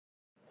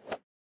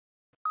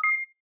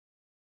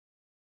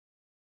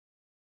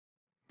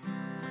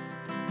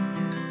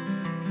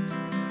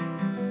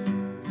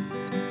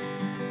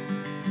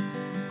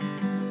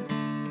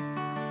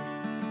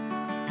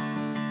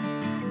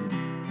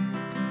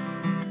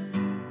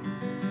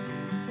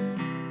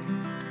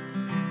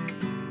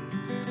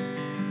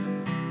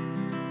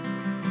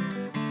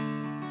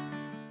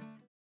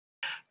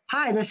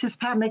Hi, this is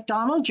Pat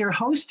McDonald, your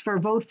host for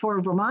Vote for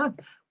Vermont,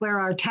 where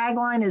our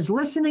tagline is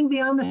Listening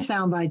Beyond the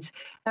Soundbites.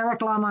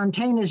 Eric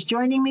Lamontagne is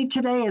joining me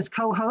today as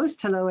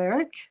co-host. Hello,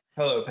 Eric.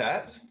 Hello,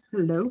 Pat.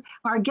 Hello.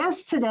 Our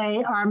guests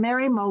today are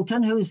Mary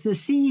Moulton, who is the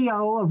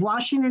CEO of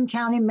Washington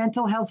County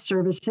Mental Health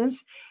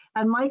Services,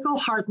 and Michael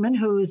Hartman,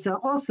 who is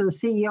also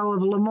CEO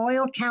of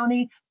Lamoille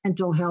County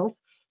Mental Health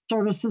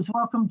Services.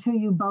 Welcome to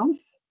you both.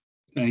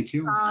 Thank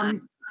you. Hi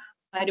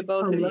to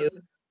both of you.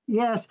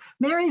 Yes,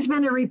 Mary's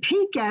been a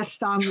repeat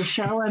guest on the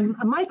show, and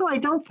Michael, I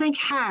don't think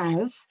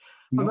has,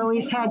 although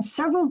he's had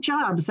several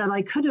jobs that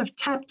I could have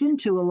tapped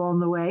into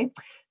along the way.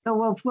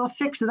 So we'll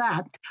fix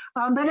that.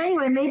 But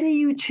anyway, maybe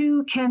you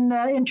two can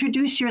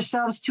introduce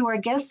yourselves to our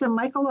guests, and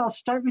Michael, I'll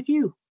start with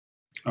you.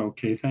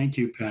 Okay, thank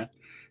you, Pat.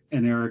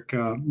 And Eric,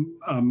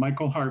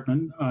 Michael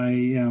Hartman. I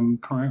am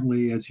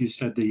currently, as you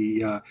said,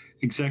 the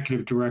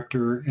executive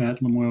director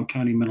at Lamoille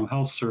County Mental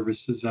Health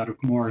Services out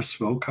of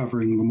Morrisville,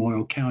 covering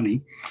Lamoille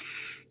County.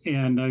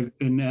 And I've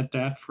been at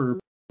that for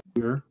a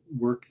year,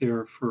 worked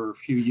there for a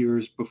few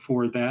years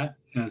before that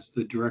as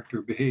the director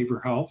of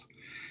behavioral health.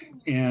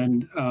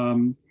 And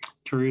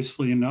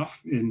curiously enough,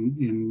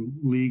 in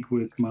league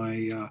with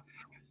my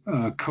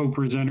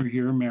co-presenter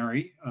here,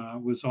 Mary,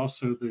 was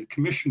also the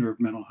commissioner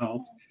of mental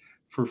health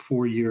for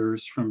 4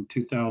 years from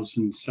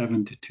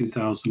 2007 to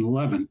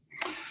 2011.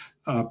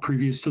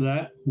 Previous to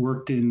that,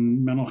 worked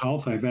in mental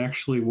health. I've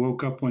actually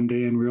woke up one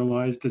day and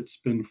realized it's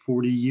been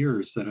 40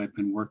 years that I've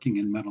been working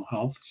in mental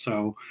health.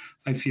 So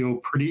I feel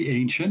pretty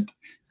ancient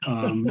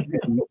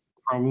and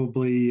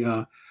probably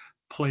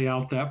play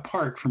out that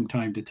part from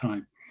time to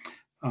time.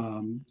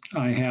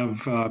 I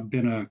have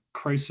been a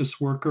crisis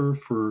worker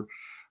for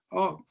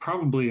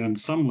probably on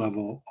some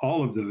level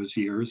all of those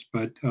years,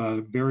 but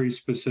very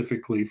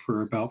specifically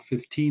for about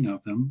 15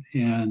 of them.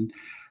 And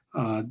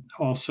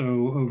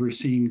also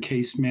overseeing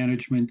case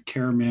management,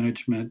 care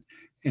management,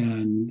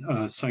 and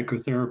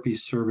psychotherapy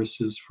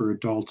services for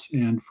adults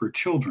and for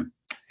children.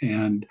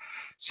 And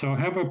so I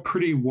have a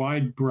pretty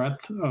wide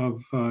breadth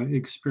of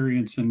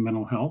experience in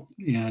mental health,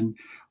 and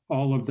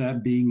all of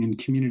that being in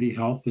community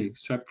health,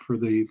 except for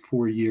the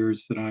 4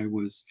 years that I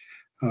was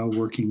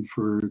working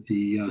for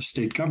the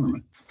state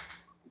government.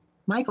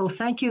 Michael,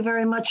 thank you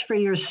very much for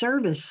your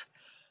service.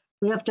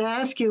 We have to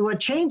ask you what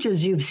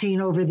changes you've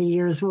seen over the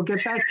years. We'll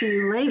get back to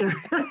you later.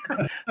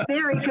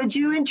 Mary, could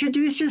you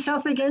introduce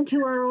yourself again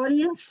to our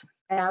audience?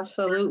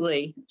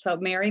 Absolutely. So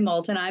Mary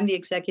Moulton, I'm the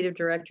executive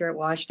director at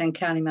Washington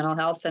County Mental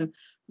Health, and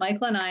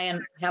Michael and I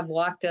have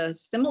walked a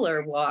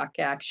similar walk,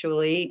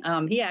 actually.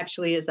 He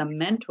actually is a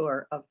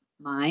mentor of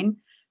mine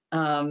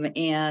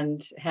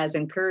and has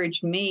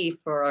encouraged me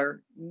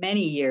for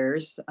many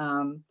years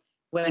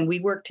when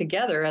we worked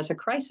together as a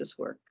crisis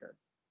worker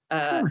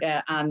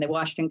on the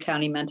Washington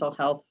County Mental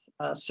Health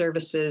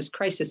Services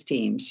crisis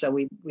team. So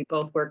we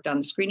both worked on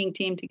the screening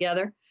team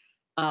together.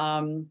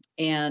 And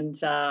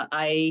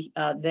I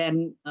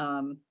then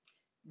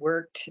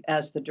worked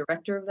as the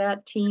director of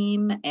that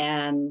team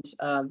and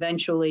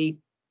eventually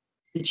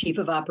the chief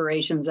of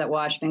operations at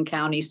Washington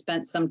County,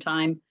 spent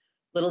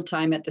little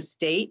time at the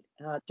state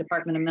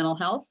Department of Mental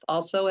Health,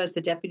 also as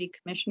the deputy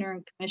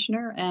commissioner,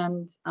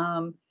 and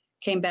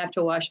came back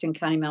to Washington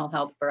County Mental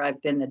Health, where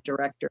I've been the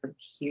director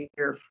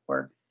here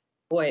for,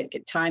 boy,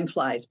 time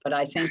flies, but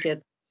I think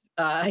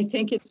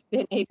it's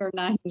been 8 or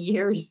 9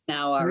 years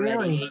now already.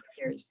 Really? 8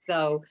 years.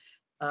 So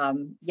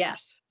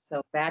yes,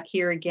 so back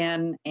here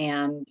again,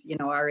 and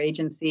our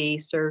agency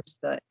serves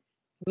the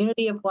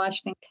community of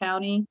Washington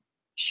County,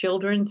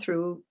 children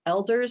through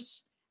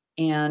elders,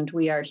 and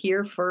we are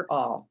here for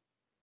all.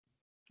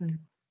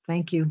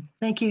 Thank you.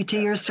 Thank you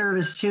to your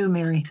service too,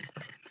 Mary.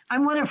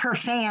 I'm one of her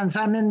fans.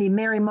 I'm in the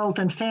Mary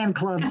Moulton fan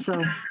club,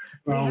 so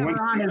we have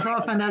her on as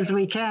often as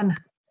we can.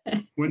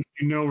 Once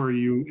you know her,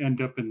 you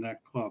end up in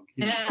that club.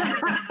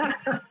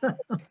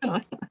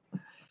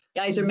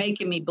 Guys are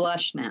making me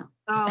blush now.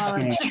 Oh,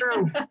 it's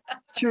true.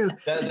 It's true.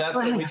 That's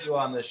what we do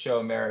on this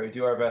show, Mary. We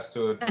do our best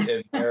to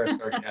embarrass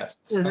our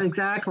guests. Yes,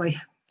 exactly.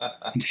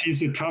 And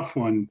she's a tough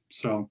one,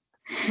 so.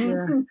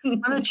 Yeah.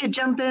 Why don't you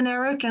jump in,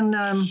 Eric?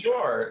 And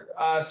Sure.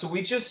 So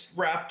we just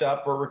wrapped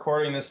up. We're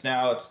recording this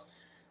now. It's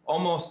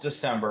almost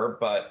December,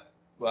 but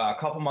a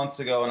couple months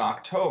ago in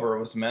October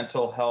was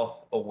Mental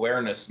Health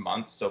Awareness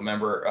Month. So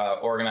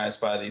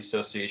organized by the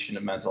Association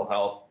of Mental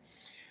Health.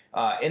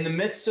 In the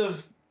midst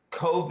of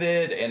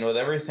COVID and with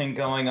everything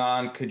going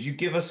on, could you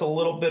give us a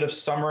little bit of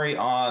summary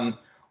on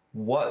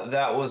what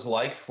that was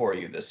like for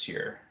you this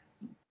year?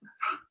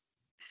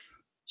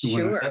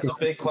 Sure. That's a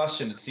big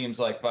question, it seems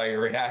like, by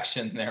your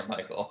reaction there,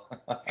 Michael.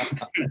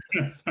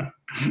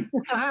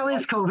 So how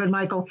is COVID,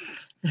 Michael?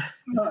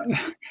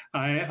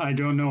 I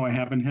don't know. I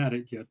haven't had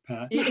it yet,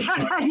 Pat.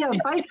 Yeah,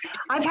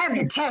 I've had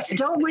the test.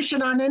 Don't wish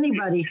it on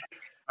anybody.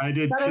 I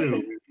did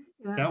too.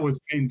 Yeah. That was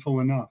painful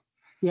enough.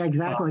 Yeah,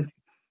 exactly.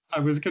 I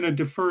was going to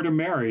defer to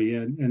Mary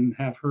and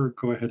have her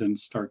go ahead and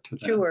start to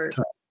that. Sure.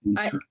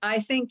 I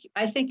think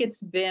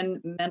it's been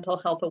Mental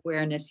Health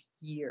Awareness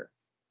Year.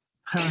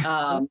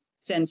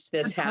 Since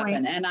this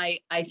happened. And I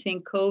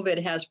think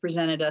COVID has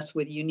presented us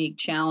with unique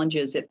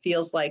challenges. It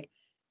feels like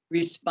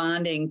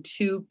responding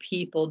to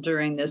people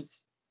during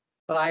this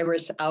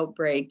virus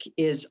outbreak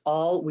is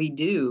all we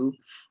do.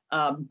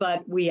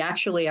 But we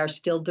actually are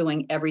still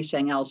doing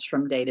everything else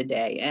from day to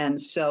day. And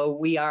so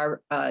we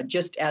are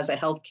just as a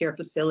healthcare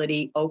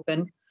facility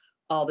open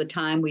all the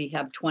time. We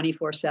have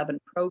 24/7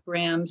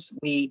 programs.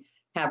 We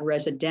have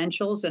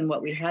residentials. And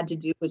what we had to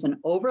do was an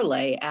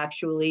overlay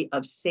actually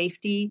of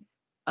safety,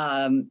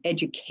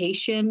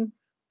 education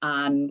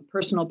on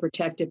personal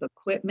protective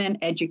equipment,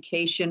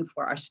 education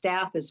for our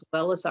staff as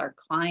well as our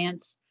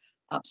clients,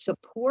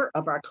 support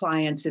of our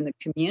clients in the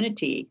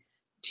community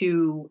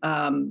to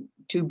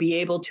be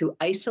able to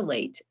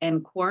isolate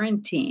and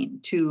quarantine,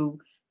 to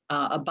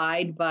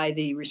abide by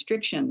the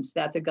restrictions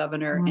that the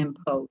governor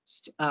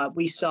imposed.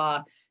 We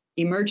saw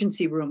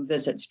emergency room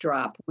visits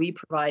drop. We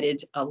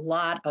provided a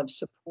lot of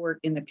support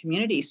in the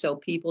community so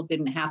people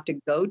didn't have to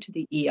go to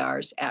the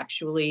ERs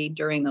actually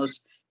during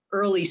those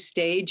early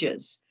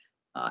stages.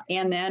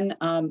 And then,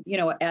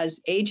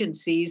 as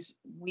agencies,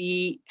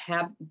 we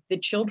have the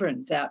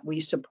children that we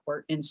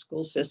support in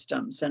school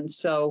systems. And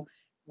so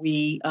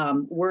we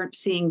weren't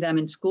seeing them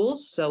in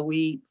schools, so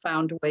we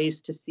found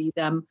ways to see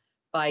them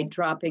by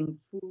dropping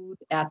food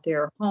at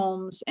their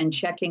homes and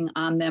checking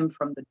on them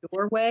from the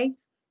doorway.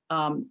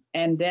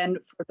 And then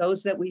for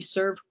those that we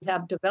serve who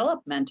have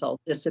developmental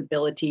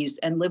disabilities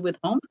and live with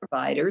home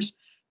providers,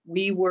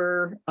 we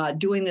were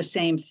doing the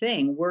same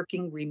thing,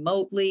 working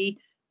remotely,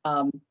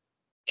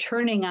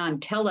 turning on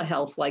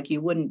telehealth like you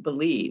wouldn't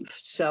believe.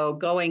 So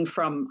going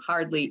from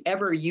hardly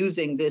ever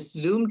using this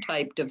Zoom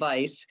type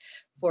device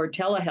for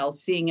telehealth,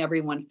 seeing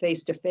everyone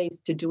face to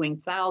face, to doing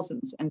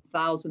thousands and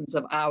thousands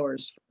of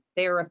hours for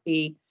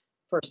therapy,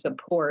 for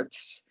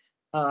supports,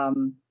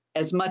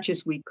 as much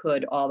as we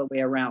could all the way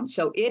around.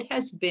 So it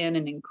has been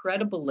an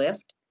incredible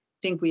lift. I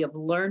think we have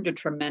learned a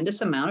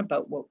tremendous amount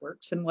about what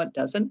works and what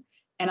doesn't.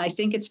 And I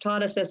think it's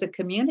taught us as a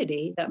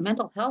community that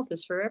mental health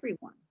is for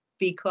everyone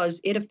because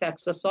it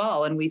affects us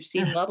all. And we've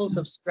seen levels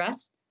of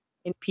stress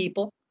in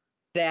people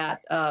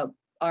that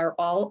are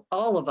all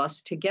of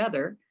us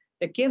together.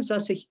 That gives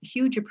us a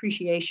huge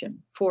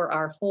appreciation for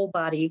our whole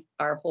body,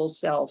 our whole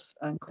self,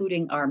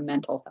 including our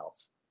mental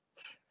health.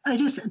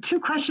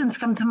 Two questions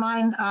come to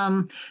mind,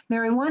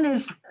 Mary. One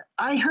is,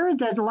 I heard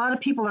that a lot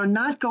of people are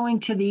not going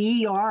to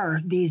the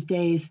ER these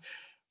days.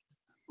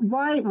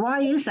 Why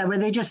is that? Were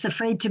they just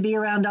afraid to be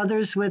around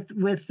others with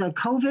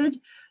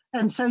COVID?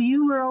 And so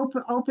you were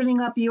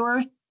opening up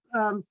your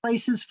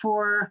places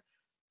for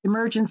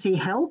emergency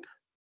help?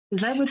 Is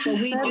that what you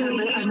said?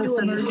 We do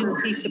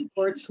emergency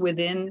supports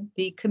within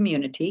the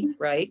community,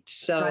 right?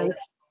 So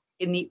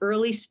in the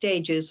early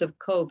stages of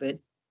COVID,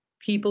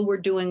 people were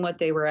doing what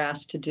they were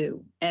asked to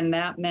do. And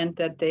that meant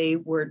that they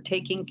were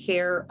taking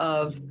care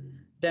of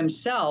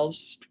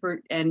themselves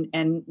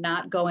and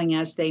not going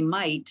as they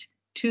might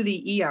to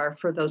the ER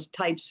for those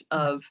types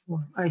of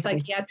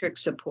psychiatric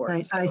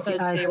supports because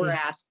they were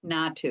asked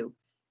not to.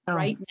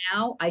 Right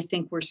now, I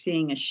think we're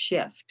seeing a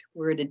shift.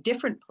 We're at a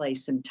different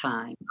place in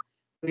time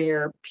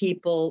where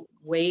people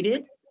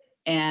waited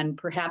and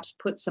perhaps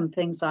put some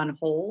things on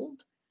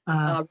hold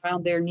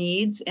around their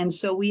needs. And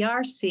so we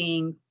are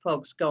seeing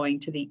folks going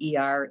to the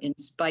ER in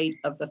spite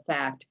of the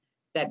fact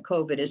that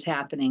COVID is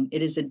happening.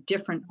 It is a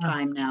different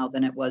time now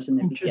than it was in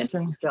the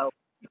beginning. So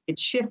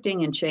it's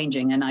shifting and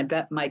changing. And I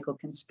bet Michael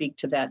can speak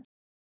to that.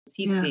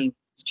 He's seeing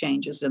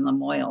changes in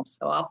Lamoille.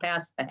 So I'll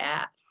pass the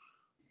hat.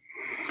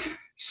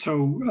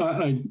 So,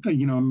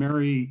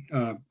 Mary,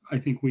 I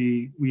think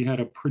we had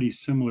a pretty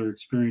similar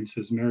experience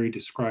as Mary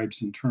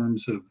describes in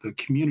terms of the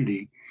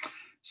community.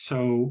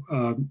 So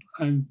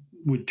I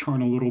would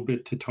turn a little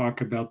bit to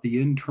talk about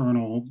the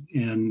internal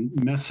and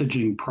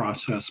messaging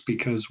process,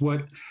 because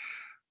what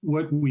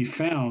we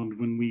found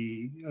when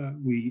we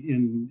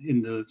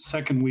in the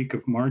second week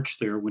of March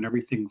there, when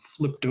everything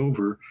flipped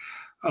over,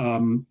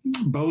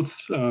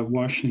 both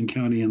Washington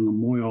County and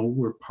Lamoille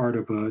were part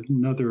of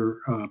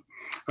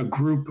a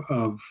group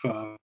of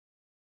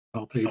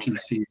health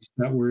agencies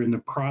that were in the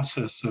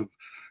process of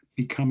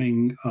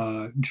becoming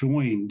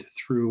joined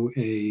through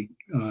a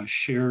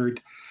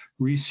shared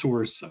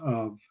resource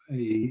of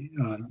a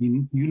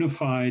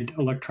unified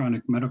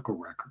electronic medical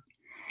record.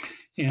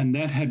 And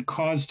that had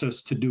caused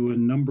us to do a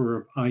number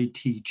of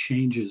IT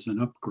changes and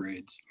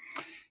upgrades.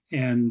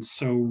 And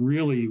so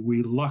really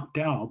we lucked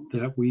out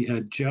that we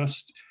had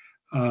just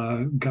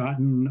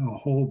gotten a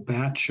whole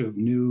batch of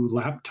new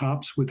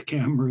laptops with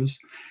cameras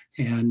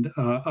and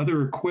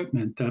other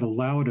equipment that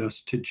allowed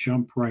us to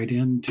jump right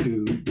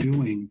into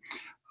doing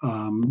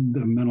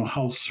the mental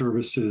health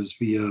services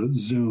via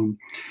Zoom.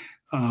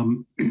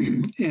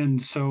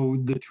 And so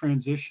the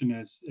transition,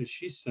 as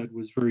she said,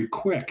 was very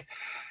quick.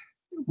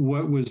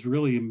 What was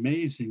really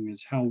amazing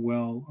is how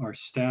well our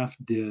staff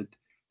did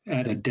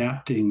at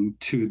adapting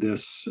to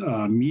this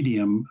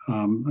medium.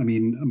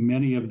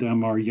 Many of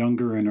them are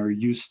younger and are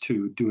used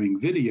to doing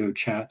video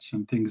chats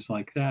and things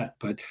like that,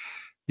 but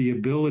the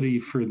ability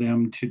for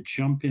them to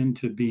jump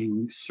into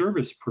being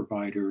service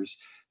providers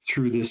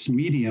through this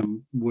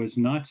medium was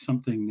not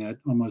something that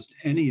almost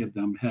any of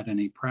them had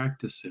any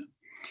practice in.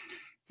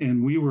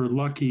 And we were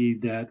lucky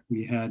that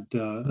we had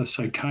a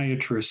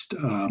psychiatrist,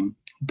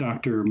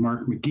 Dr.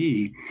 Mark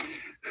McGee,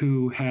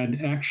 who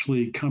had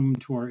actually come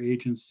to our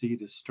agency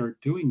to start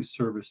doing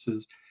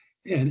services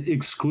and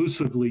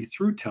exclusively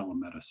through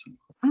telemedicine.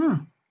 Hmm.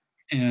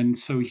 And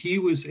so he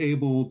was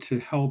able to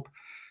help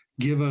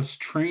give us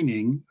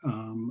training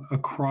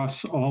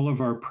across all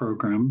of our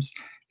programs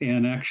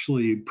and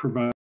actually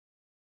provide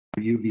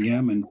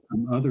UVM and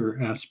some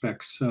other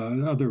aspects,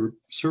 other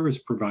service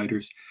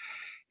providers,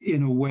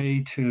 in a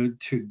way to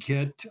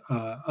get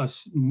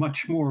us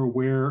much more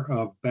aware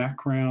of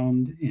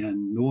background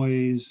and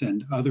noise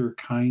and other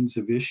kinds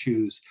of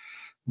issues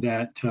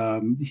that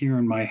here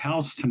in my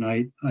house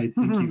tonight, I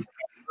think you've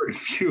heard a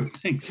few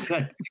things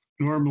that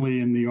normally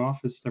in the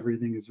office,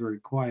 everything is very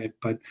quiet,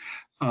 but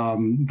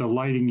the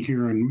lighting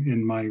here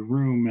in my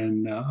room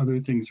and other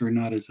things are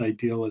not as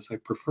ideal as I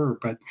prefer.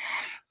 But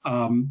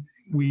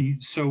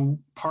so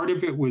part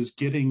of it was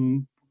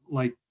getting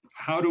like,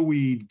 how do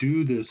we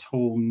do this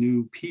whole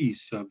new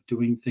piece of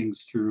doing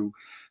things through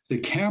the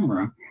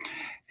camera?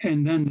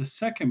 And then the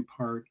second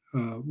part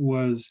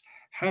was,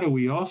 how do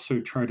we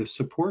also try to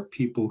support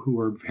people who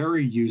are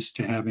very used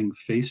to having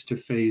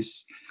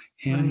face-to-face,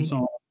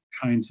 hands-on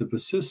kinds of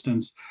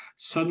assistance,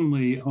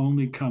 suddenly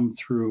only come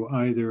through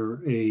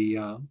either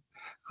a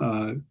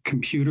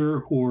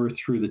computer or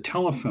through the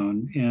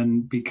telephone.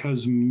 And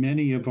because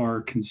many of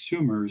our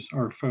consumers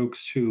are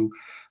folks who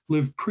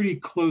live pretty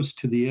close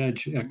to the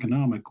edge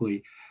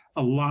economically,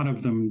 a lot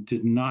of them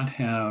did not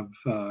have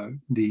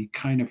the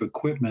kind of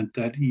equipment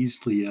that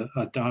easily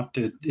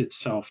adopted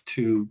itself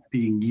to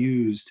being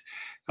used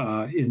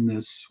in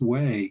this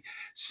way.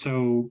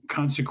 So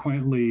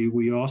consequently,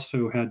 we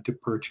also had to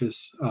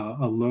purchase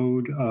a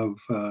load of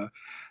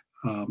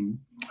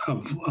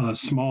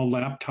small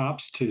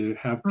laptops to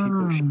have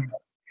people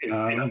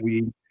share.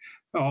 We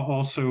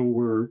also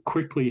were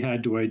quickly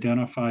had to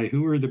identify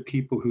who are the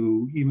people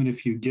who, even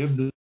if you give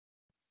the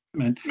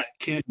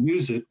can't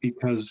use it,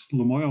 because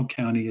Lamoille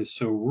County is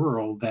so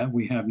rural that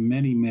we have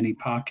many, many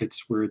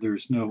pockets where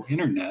there's no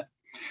internet,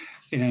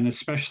 and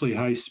especially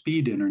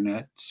high-speed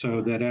internet,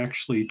 so that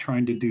actually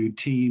trying to do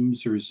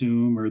Teams or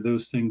Zoom or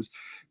those things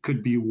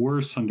could be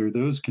worse under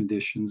those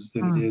conditions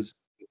than it is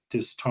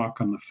just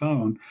talk on the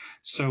phone.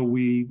 So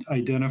we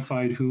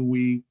identified who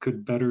we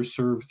could better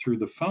serve through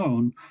the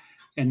phone,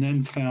 and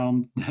then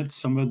found that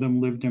some of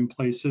them lived in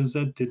places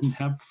that didn't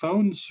have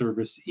phone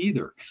service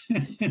either.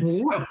 And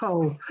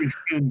so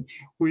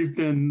there's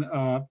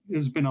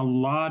been a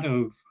lot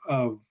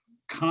of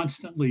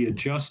constantly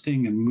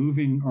adjusting and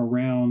moving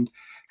around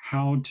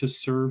how to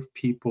serve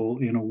people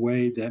in a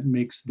way that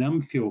makes them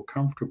feel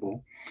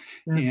comfortable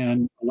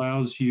and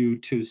allows you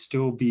to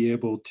still be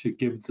able to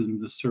give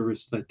them the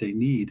service that they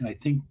need. I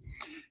think,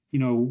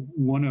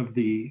 one of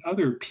the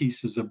other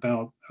pieces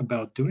about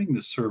doing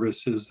the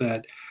service is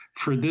that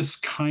for this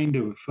kind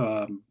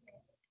of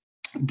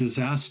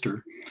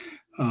disaster,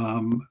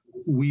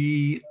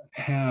 we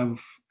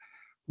have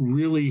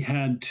really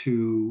had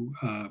to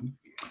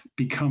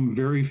become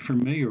very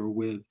familiar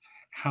with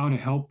how to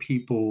help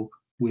people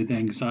with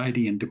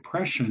anxiety and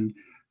depression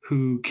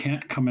who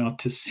can't come out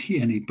to see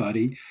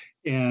anybody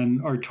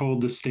and are told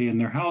to stay in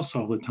their house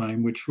all the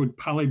time, which would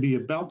probably be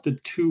about the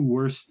two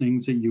worst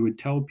things that you would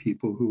tell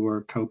people who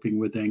are coping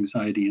with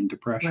anxiety and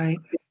depression.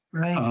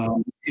 Right.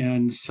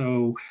 And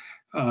so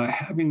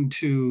having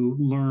to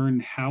learn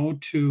how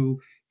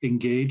to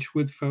engage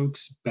with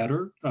folks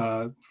better.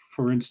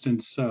 For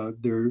instance, a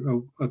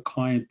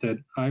client that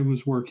I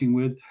was working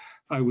with,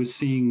 I was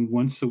seeing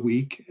once a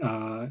week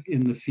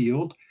in the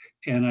field,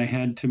 and I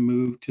had to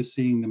move to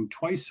seeing them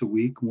twice a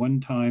week, one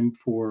time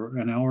for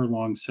an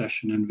hour-long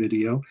session in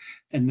video,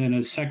 and then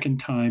a second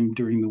time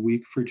during the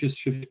week for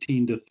just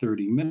 15 to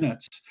 30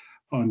 minutes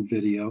on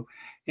video.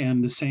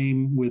 And the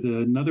same with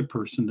another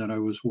person that I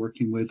was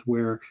working with,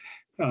 where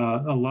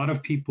a lot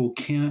of people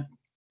can't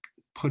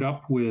put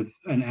up with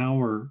an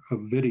hour of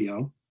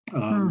video.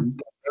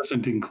 That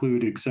doesn't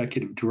include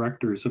executive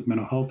directors of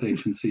mental health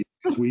agencies,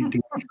 because we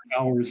do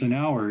hours and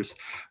hours.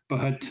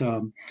 But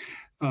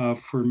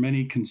for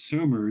many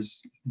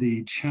consumers,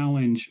 the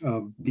challenge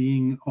of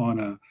being on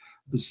a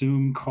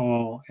Zoom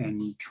call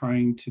and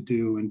trying to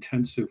do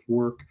intensive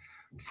work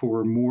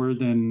for more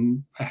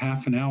than a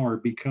half an hour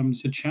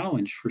becomes a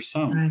challenge for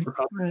some. For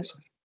others,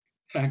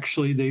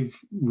 actually, they've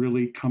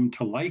really come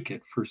to like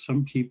it. For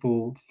some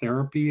people,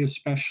 therapy,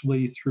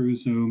 especially through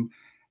Zoom,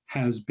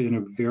 has been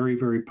a very,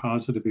 very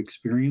positive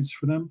experience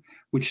for them,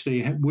 which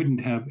they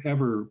wouldn't have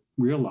ever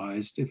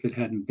realized if it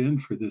hadn't been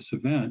for this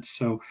event.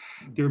 So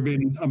there have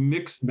been a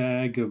mixed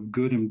bag of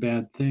good and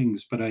bad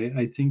things, but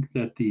I think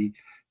that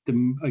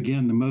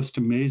again, the most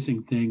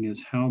amazing thing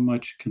is how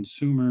much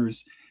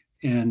consumers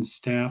and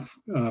staff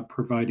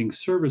providing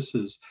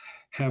services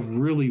have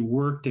really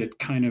worked at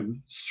kind of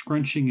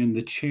scrunching in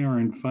the chair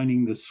and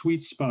finding the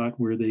sweet spot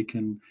where they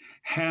can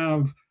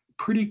have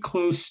pretty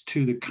close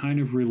to the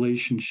kind of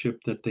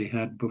relationship that they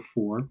had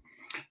before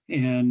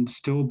and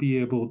still be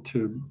able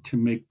to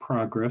make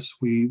progress.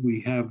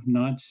 We have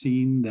not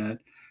seen that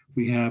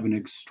We have an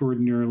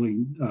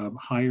extraordinarily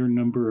higher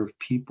number of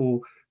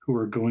people who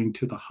are going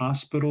to the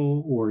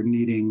hospital or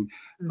needing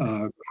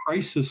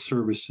crisis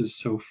services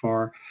so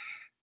far.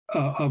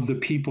 Of the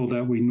people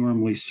that we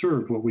normally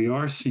serve, what we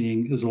are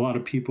seeing is a lot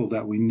of people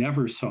that we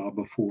never saw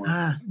before.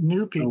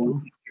 New people.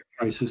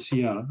 Crisis,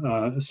 yeah.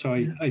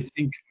 I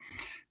think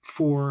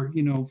for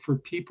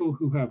people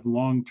who have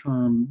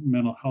long-term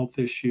mental health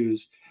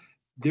issues,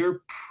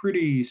 they're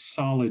pretty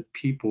solid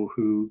people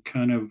who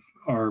kind of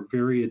are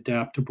very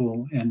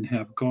adaptable and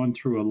have gone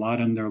through a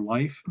lot in their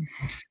life.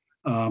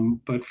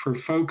 But for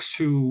folks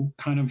who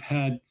kind of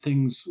had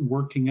things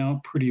working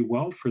out pretty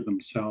well for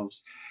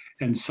themselves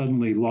and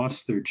suddenly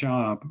lost their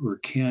job or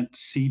can't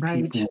see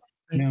people,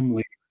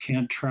 family,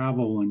 can't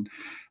travel, and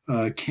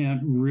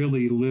can't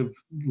really live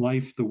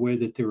life the way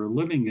that they were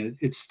living it,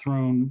 it's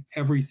thrown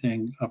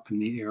everything up in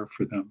the air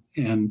for them.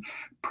 And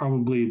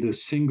probably the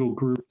single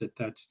group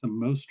that's the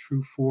most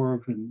true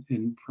for,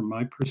 from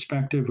my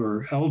perspective,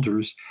 are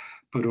elders,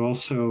 but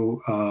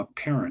also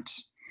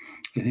parents.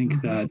 I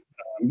think that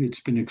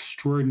it's been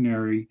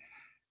extraordinary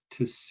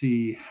to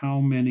see how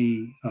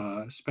many,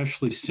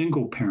 especially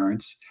single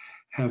parents,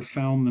 have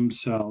found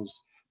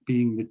themselves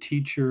being the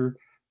teacher,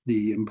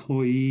 the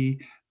employee,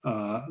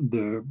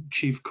 the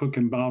chief cook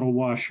and bottle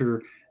washer,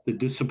 the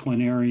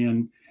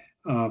disciplinarian,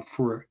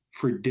 for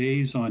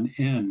days on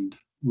end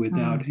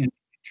without any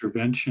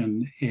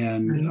intervention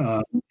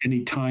and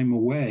any time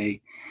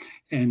away,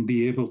 and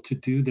be able to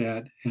do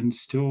that and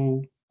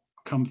still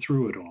come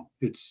through it all.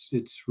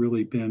 It's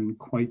really been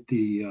quite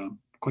the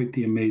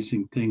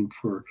amazing thing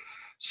for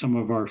some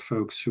of our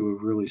folks who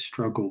have really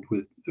struggled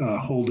with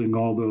holding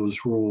all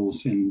those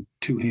roles in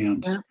two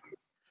hands.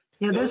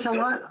 Yeah, there's a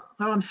lot.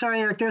 Oh, I'm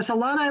sorry, Eric. There's a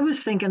lot I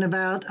was thinking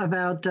about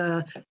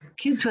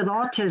kids with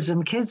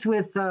autism, kids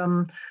with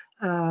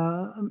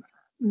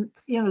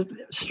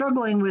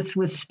struggling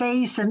with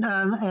space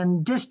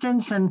and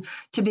distance, and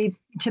to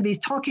be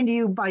talking to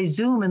you by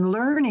Zoom and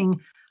learning.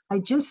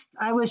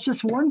 I was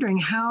just wondering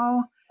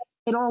how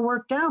it all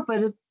worked out,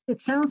 but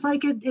it sounds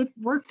like it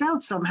worked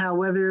out somehow,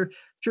 whether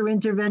through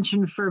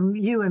intervention from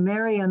you and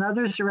Mary and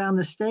others around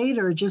the state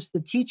or just the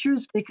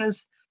teachers,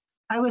 because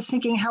I was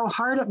thinking how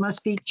hard it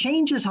must be.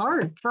 Change is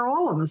hard for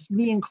all of us,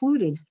 me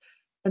included.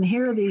 And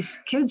here are these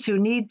kids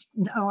who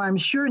I'm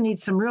sure need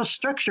some real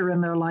structure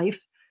in their life,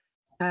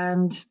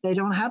 and they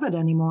don't have it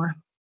anymore.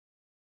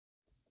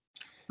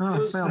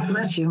 Oh, well,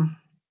 bless you.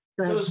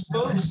 Those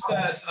folks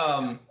that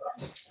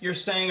you're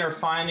saying are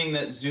finding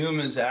that Zoom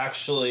has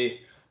actually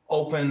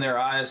opened their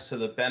eyes to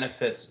the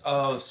benefits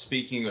of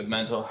speaking with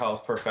mental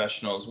health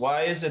professionals.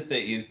 Why is it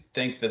that you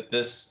think that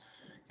this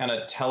kind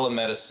of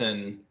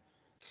telemedicine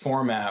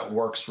format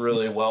works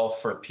really well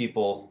for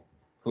people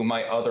who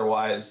might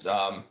otherwise,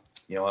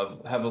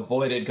 have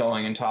avoided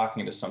going and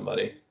talking to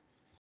somebody?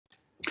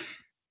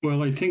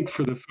 Well, I think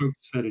for the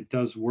folks that it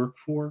does work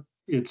for,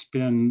 it's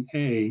been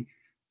they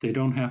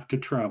don't have to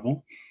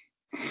travel,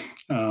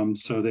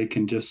 so they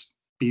can just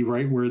be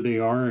right where they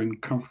are in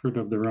comfort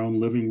of their own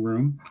living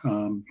room.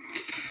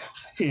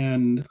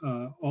 And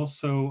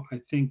also, I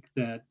think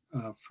that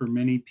for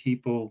many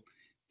people,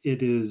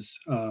 it is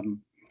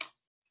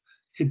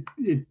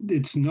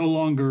it's no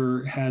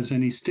longer has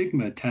any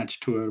stigma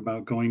attached to it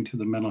about going to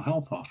the mental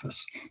health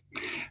office.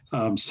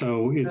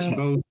 So it's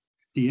both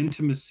the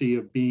intimacy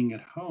of being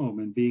at home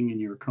and being in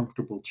your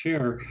comfortable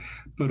chair,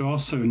 but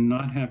also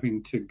not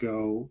having to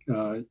go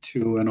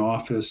to an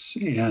office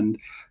and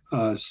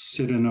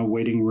sit in a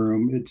waiting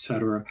room, et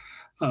cetera.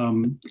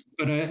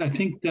 But I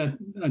think that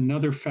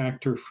another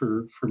factor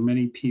for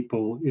many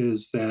people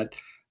is that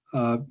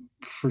I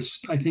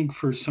think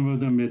for some of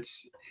them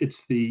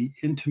it's the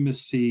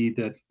intimacy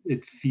that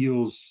it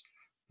feels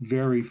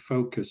very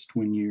focused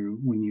when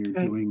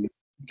you're doing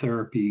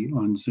therapy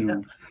on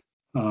Zoom.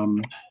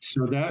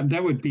 So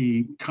that would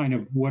be kind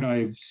of what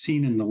I've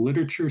seen in the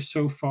literature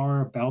so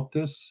far about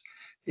this.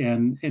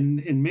 And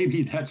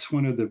maybe that's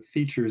one of the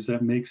features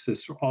that makes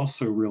this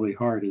also really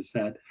hard, is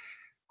that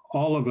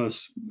all of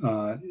us,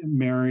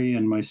 Mary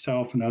and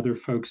myself and other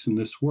folks in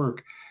this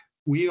work,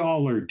 we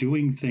all are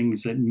doing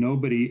things that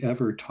nobody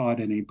ever taught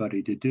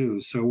anybody to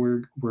do. So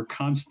we're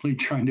constantly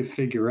trying to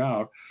figure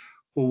out,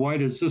 well, why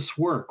does this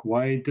work?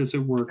 Why does it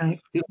work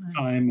this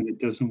time and it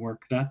doesn't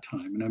work that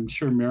time? And I'm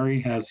sure Mary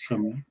has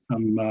some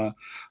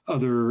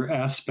other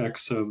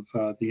aspects of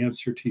the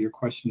answer to your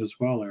question as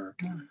well, Eric.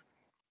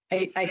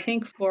 I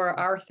think for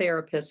our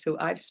therapists who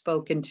I've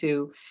spoken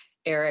to,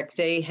 Eric,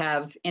 they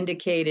have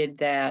indicated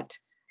that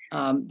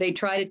they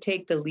try to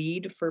take the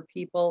lead for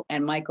people.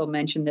 And Michael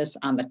mentioned this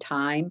on the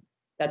time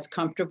that's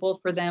comfortable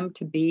for them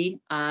to be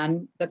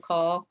on the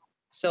call.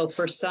 So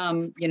for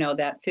some,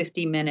 that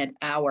 50-minute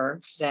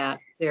hour that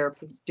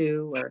therapists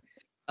do, or,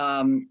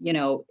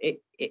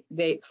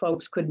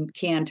 folks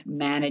can't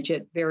manage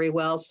it very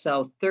well.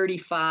 So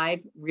 35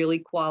 really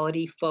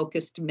quality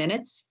focused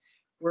minutes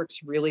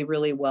works really,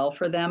 really well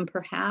for them,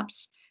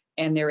 perhaps.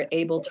 And they're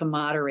able to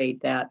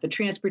moderate that. The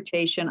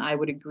transportation, I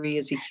would agree,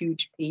 is a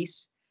huge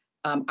piece.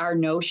 Our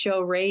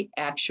no-show rate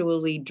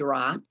actually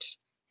dropped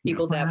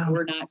People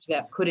Wow.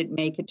 that couldn't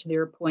make it to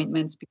their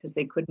appointments because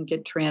they couldn't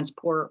get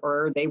transport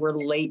or they were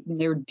late in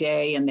their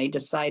day and they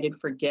decided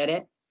forget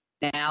it.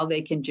 Now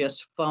they can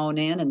just phone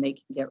in and they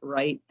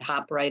can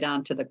hop right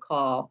onto the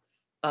call.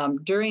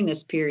 During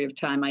this period of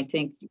time, I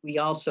think we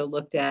also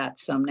looked at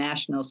some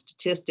national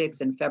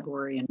statistics in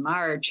February and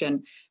March,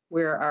 and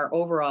where our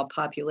overall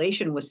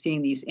population was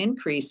seeing these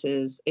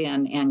increases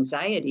in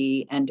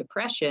anxiety and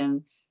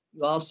depression.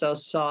 You also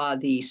saw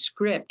the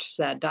scripts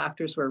that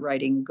doctors were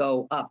writing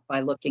go up by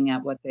looking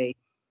at what they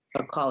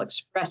call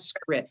express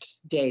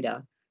scripts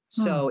data.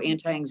 So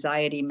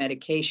anti-anxiety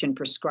medication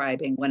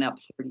prescribing went up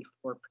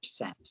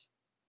 34%.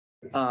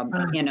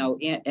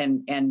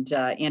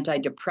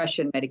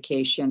 Antidepressant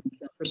medication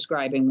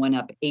prescribing went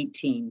up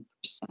 18%.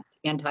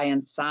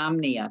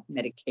 Anti-insomnia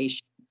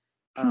medication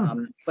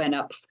went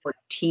up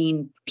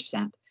 14%.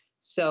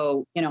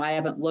 So, I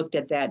haven't looked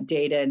at that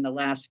data in the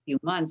last few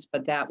months,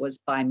 but that was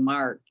by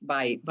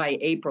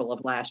April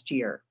of last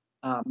year,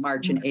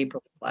 March and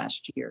April of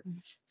last year.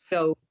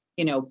 So,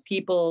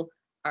 people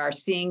are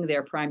seeing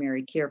their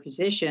primary care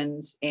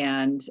physicians,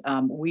 and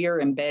we are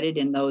embedded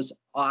in those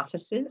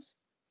offices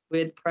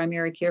with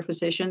primary care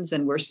physicians,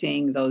 and we're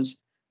seeing those.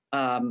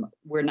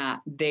 We're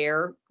not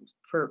there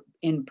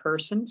in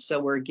person, so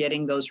we're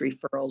getting those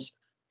referrals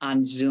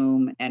on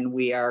Zoom, and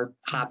we are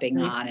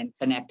hopping on and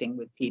connecting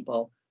with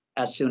people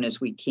as soon as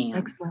we can.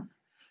 Excellent.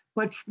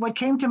 What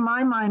came to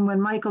my mind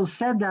when Michael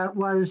said that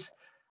was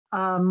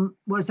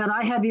that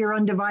I have your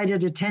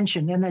undivided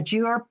attention, and that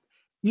you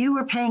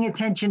were paying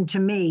attention to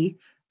me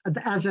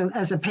as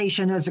a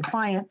patient, as a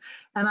client,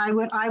 and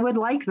I would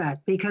like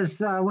that, because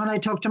when I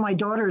talk to my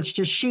daughter, it's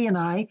just she and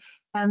I,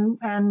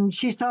 and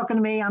she's talking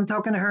to me, I'm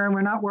talking to her, and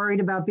we're not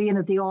worried about being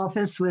at the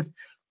office with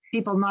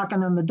people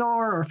knocking on the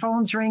door or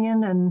phones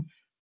ringing. And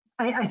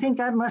I think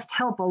that must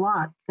help a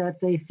lot, that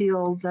they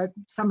feel that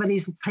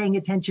somebody's paying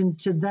attention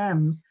to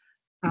them,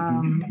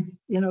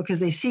 because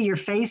they see your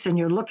face and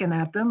you're looking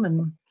at them,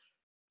 and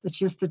it's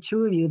just the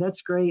two of you.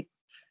 That's great.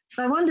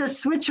 So I wanted to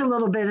switch a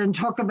little bit and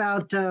talk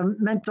about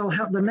mental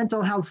health, the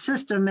mental health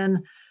system.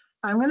 And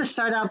I'm going to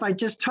start out by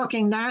just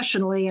talking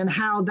nationally and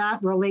how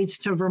that relates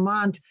to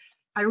Vermont.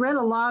 I read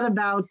a lot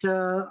about,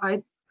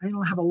 I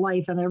don't have a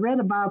life, and I read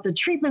about the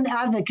Treatment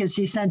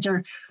Advocacy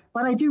Center.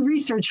 When I do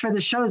research for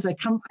the shows, I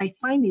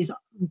find these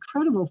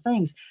incredible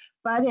things.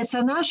 But it's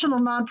a national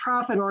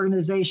nonprofit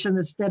organization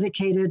that's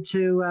dedicated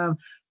to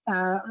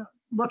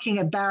looking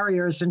at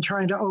barriers and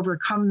trying to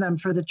overcome them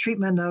for the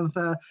treatment of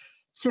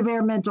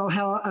severe mental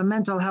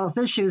health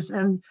issues.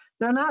 And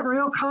they're not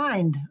real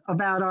kind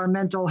about our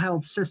mental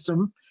health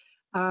system.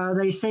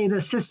 They say the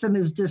system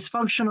is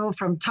dysfunctional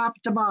from top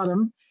to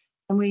bottom,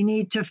 and we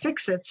need to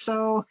fix it.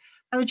 So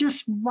I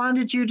just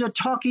wanted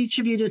each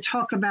of you to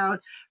talk about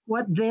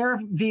what their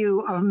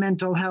view of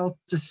mental health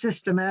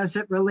system as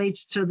it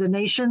relates to the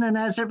nation and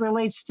as it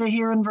relates to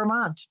here in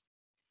Vermont.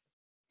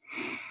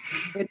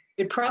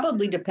 It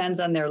probably depends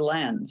on their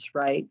lens,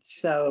 right?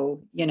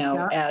 So,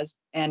 as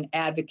an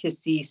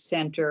advocacy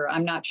center,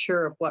 I'm not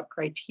sure of what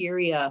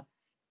criteria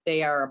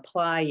they are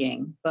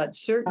applying, but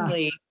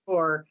certainly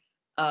for,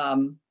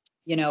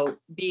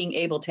 being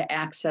able to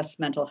access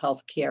mental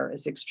health care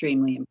is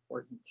extremely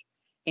important.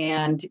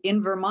 And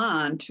in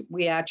Vermont,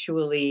 we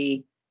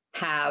actually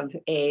have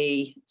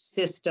a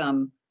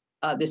system,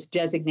 this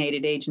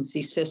designated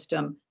agency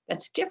system,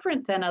 that's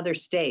different than other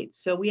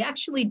states. So we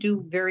actually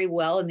do very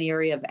well in the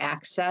area of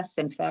access.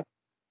 In fact,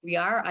 we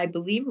are, I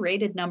believe,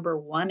 rated number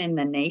 1 in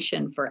the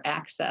nation for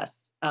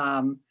access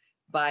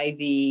by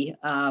the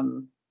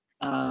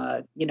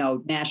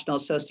National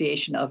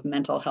Association of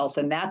Mental Health,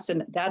 and that's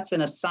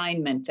an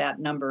assignment, that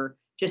number,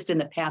 just in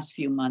the past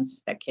few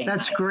months that came.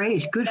 That's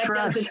great. Good for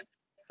us.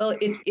 Well,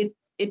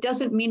 it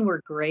doesn't mean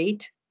we're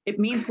great. It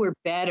means we're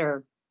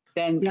better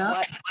than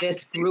what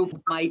this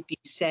group might be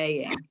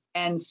saying.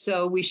 And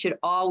so we should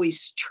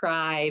always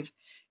strive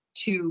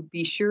to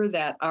be sure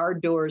that our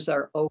doors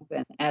are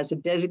open as a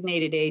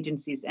designated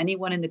agencies.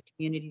 Anyone in the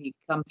community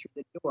can come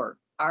through the door.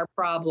 Our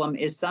problem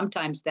is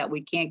sometimes that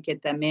we can't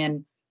get them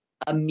in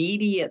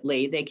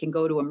immediately. They can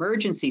go to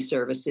emergency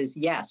services,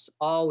 yes,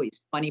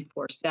 always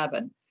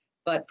 24/7.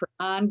 But for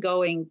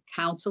ongoing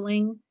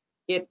counseling,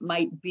 it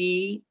might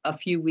be a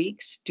few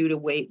weeks due to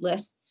wait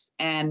lists.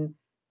 And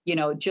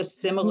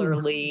just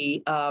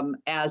similarly,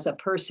 as a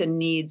person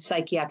needs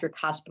psychiatric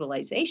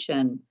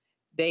hospitalization,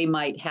 they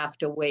might have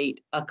to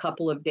wait a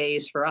couple of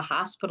days for a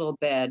hospital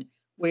bed,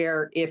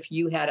 where if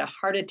you had a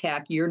heart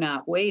attack, you're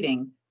not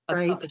waiting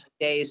a couple of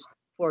days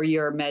for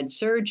your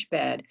med-surg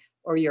bed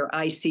or your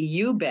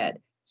ICU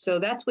bed. So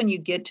that's when you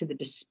get to the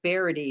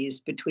disparities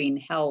between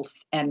health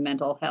and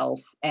mental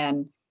health,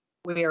 and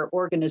where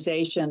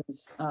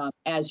organizations,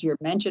 as you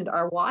mentioned,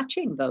 are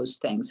watching those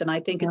things. And I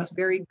think it's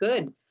very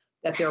good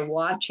that they're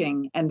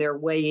watching and they're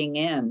weighing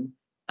in,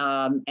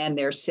 and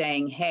they're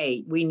saying,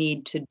 hey, we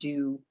need to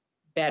do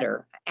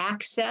better.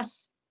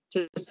 Access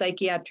to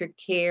psychiatric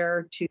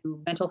care, to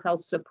mental health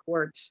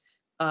supports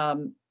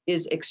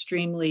is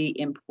extremely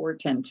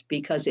important,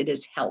 because it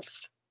is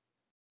health.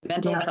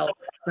 Mental health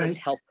is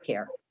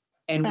healthcare.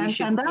 And we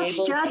should be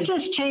able that to,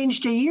 just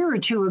changed a year or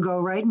two ago,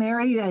 right,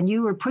 Mary? And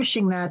you were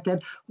pushing that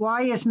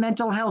why is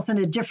mental health in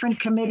a different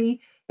committee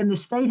in the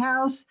State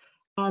House?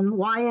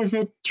 Why is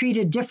it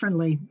treated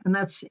differently? And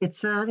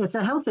it's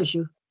a health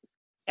issue.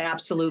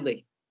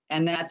 absolutely.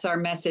 And that's our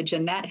message.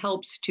 And that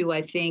helps to,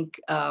 I think,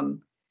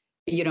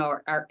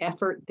 our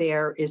effort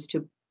there is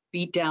to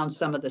beat down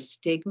some of the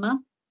stigma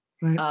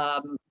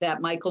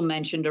that Michael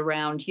mentioned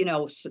around,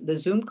 the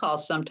Zoom call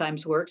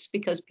sometimes works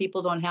because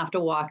people don't have to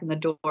walk in the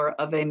door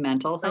of a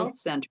mental health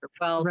center.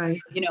 Well,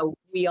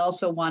 we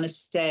also want to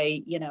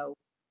say,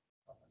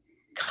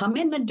 come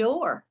in the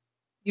door.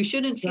 You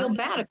shouldn't feel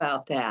bad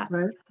about that.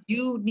 Right.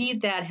 You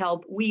need that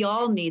help. We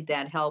all need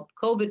that help.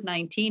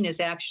 COVID-19 is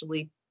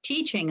actually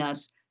teaching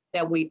us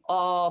that we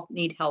all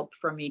need help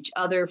from each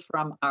other,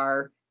 from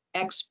our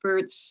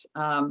experts,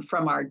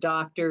 from our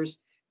doctors.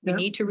 We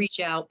need to reach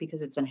out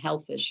because it's a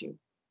health issue.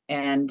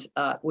 And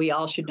we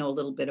all should know a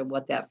little bit of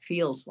what that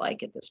feels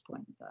like at this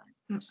point in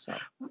time. So,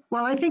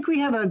 well, I think we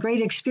have a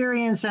great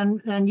experience,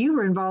 and you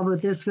were involved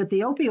with this, with the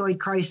opioid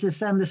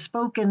crisis and the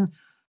spoken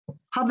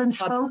hub and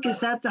spoke. Is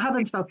that the hub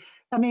and spoke?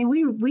 I mean,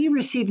 we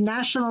received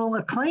national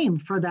acclaim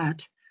for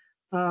that,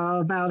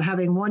 about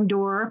having one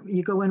door.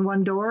 You go in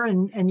one door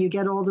and you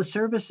get all the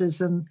services,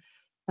 and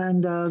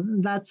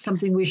that's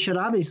something we should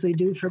obviously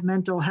do for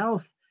mental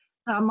health.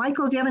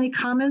 Michael, do you have any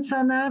comments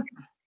on that?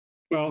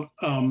 Well,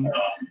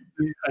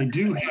 I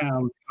do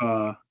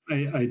have,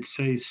 I'd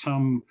say,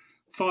 some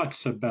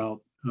thoughts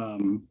about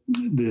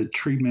the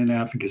Treatment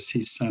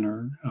Advocacy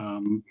Center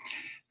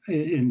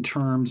in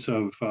terms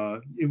of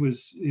it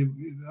was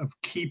a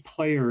key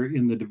player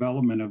in the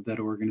development of that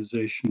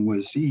organization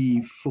was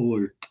E.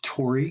 Fuller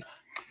Torrey,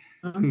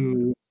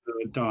 who was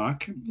a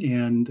doc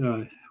and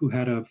who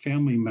had a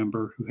family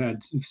member who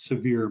had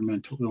severe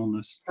mental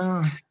illness.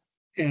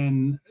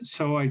 And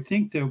so I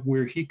think that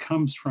where he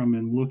comes from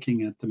in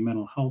looking at the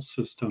mental health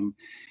system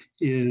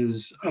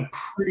is a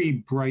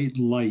pretty bright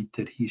light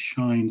that he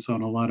shines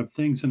on a lot of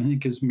things. And I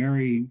think, as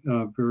Mary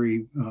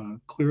very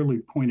clearly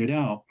pointed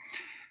out,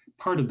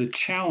 part of the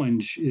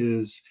challenge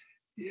is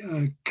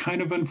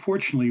kind of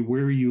unfortunately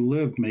where you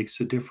live makes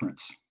a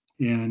difference.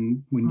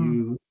 And when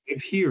you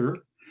live here,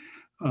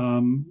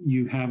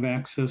 you have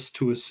access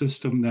to a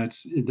system that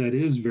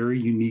is very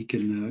unique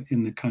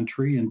in the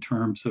country in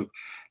terms of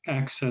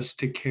access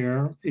to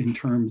care, in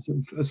terms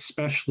of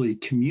especially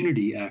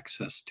community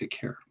access to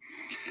care.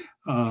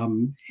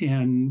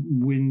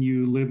 And when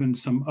you live in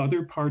some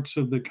other parts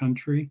of the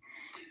country,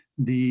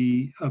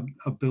 the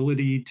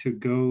ability to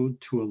go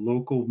to a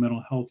local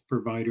mental health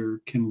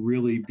provider can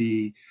really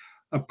be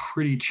a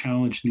pretty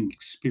challenging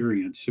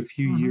experience. A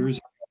few years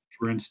ago,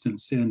 for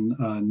instance, in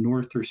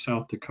North or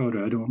South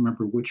Dakota, I don't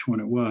remember which one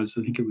it was,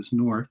 I think it was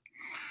North.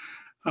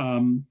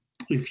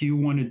 If you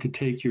wanted to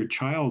take your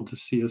child to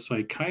see a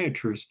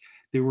psychiatrist,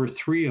 there were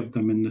 3 of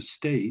them in the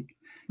state.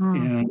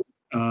 And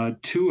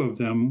 2 of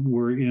them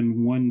were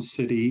in one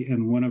city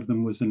and one of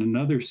them was in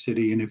another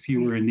city. And if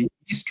you were in the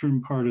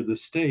eastern part of the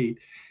state,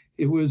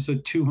 it was a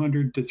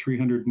 200 to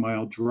 300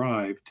 mile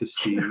drive to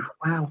see a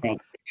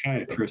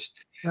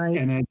psychiatrist.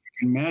 And as you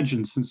can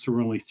imagine, since there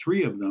were only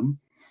 3 of them,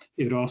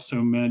 it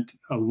also meant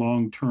a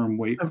long-term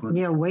wait for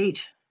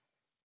wait.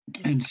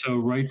 And so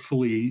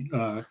rightfully,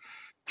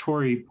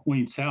 Tori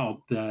points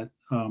out that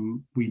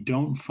we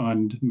don't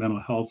fund mental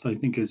health. I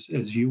think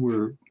as you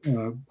were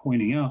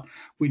pointing out,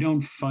 we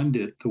don't fund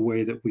it the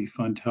way that we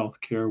fund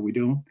healthcare. We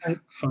don't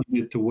fund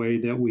it the way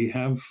that we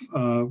have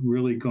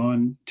really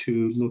gone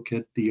to look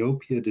at the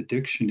opiate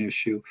addiction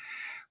issue.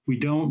 We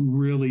don't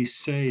really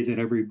say that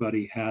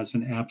everybody has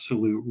an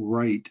absolute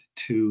right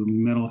to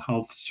mental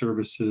health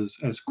services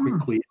as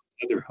quickly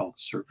as other health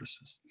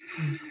services.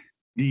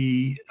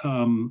 The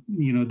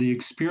the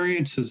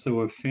experiences though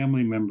of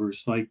family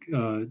members like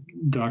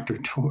Dr.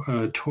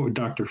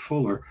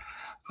 Fuller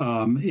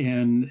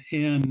and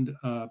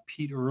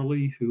Pete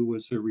Early, who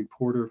was a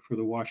reporter for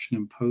the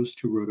Washington Post,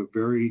 who wrote a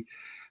very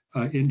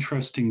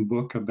interesting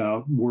book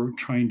about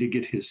trying to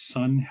get his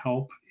son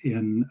help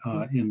in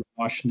the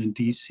Washington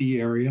D.C.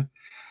 area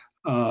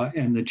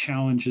and the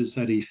challenges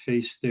that he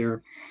faced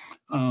there.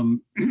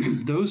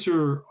 Those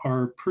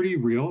are pretty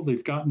real.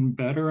 They've gotten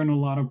better in a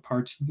lot of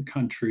parts of the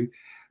country,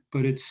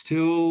 but it's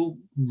still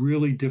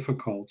really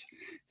difficult.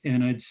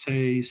 And I'd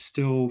say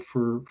still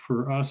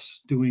for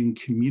us doing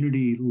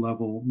community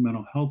level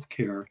mental health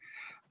care,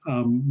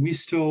 we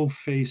still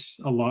face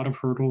a lot of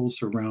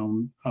hurdles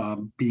around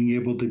being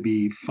able to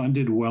be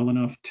funded well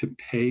enough to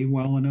pay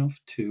well enough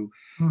to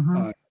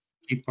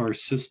keep our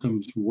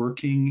systems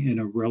working in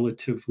a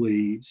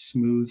relatively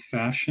smooth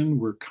fashion.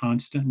 We're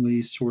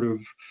constantly sort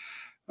of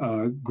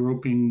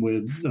groping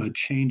with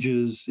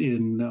changes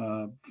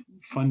in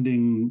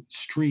funding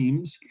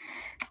streams.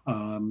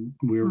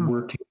 We're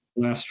working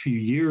the last few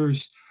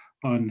years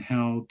on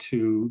how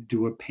to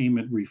do a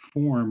payment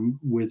reform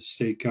with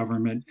state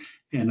government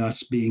and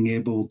us being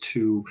able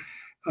to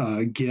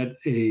get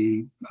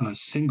a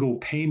single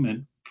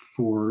payment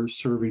for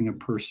serving a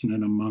person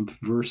in a month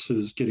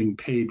versus getting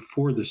paid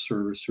for the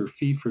service or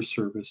fee for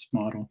service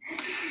model.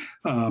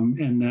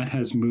 And that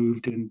has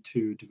moved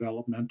into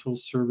developmental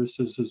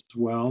services as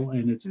well,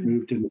 and it's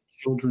moved into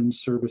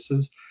children's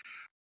services.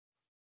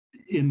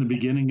 In the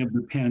beginning of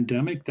the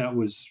pandemic, that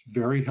was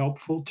very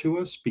helpful to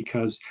us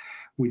because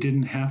we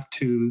didn't have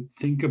to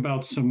think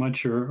about so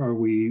much, are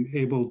we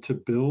able to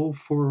bill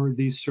for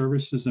these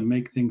services and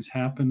make things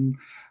happen?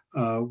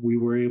 We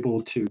were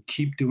able to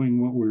keep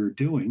doing what we were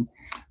doing,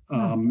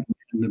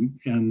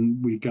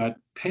 and we got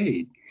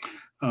paid.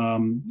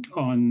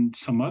 On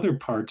some other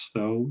parts,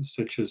 though,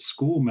 such as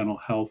school mental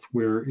health,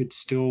 where it's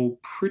still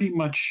pretty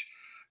much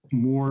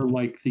more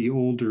like the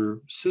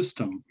older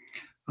system,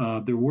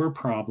 there were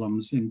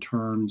problems in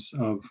terms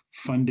of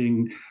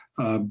funding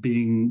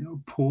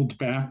being pulled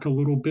back a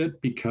little bit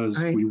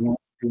because we weren't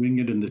doing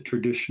it in the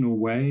traditional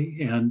way.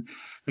 And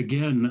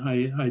again,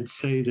 I'd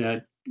say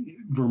that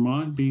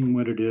Vermont being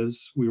what it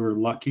is, we were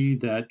lucky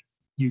that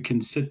you can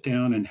sit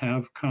down and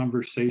have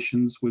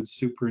conversations with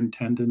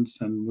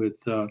superintendents and with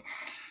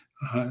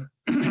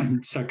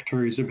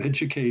secretaries of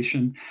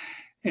education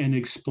and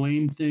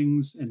explain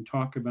things and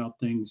talk about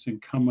things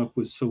and come up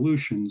with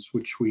solutions,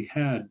 which we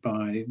had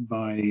by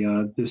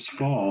this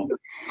fall.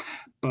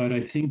 But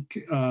I think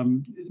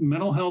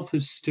mental health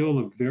is still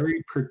a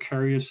very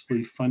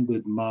precariously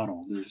funded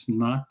model. There's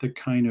not the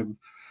kind of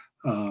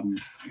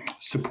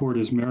support,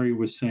 as Mary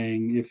was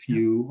saying, if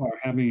you are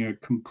having a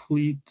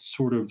complete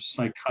sort of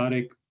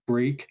psychotic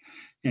break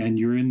and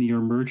you're in the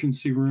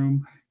emergency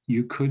room,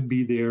 you could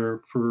be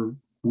there for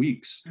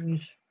weeks.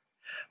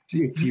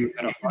 If you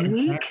had a heart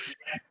attack,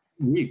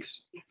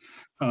 weeks.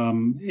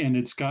 And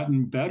it's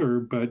gotten better.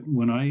 But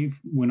when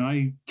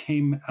I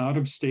came out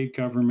of state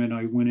government,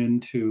 I went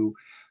into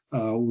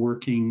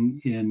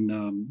working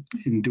in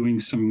doing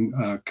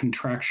some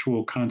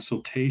contractual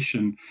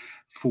consultation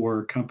for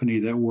a company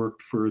that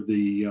worked for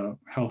the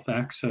Health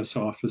Access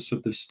Office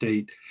of the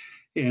state,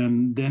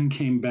 and then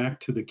came back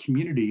to the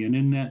community. And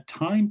in that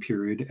time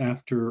period,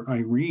 after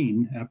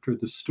Irene, after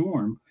the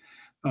storm,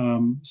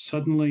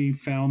 suddenly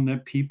found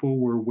that people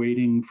were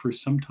waiting for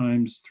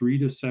sometimes 3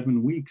 to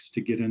 7 weeks to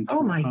get into.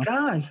 Oh my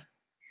God!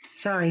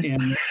 Sorry.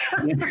 And,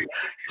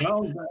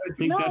 well, I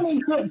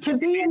think to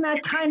be in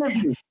that kind of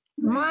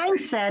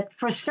mindset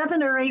for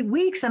 7 or 8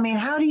 weeks. I mean,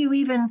 how do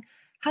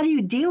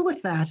you deal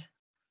with that?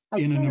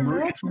 In an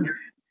emergency,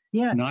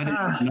 not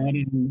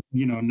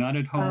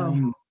at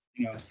home,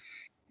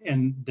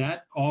 and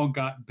that all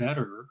got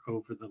better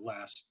over the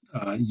last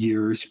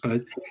years,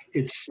 but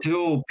it's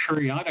still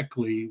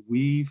periodically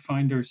we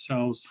find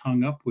ourselves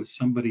hung up with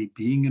somebody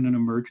being in an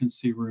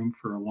emergency room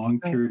for a long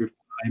period of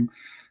time.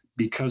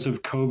 Because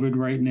of COVID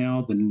right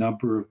now, the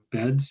number of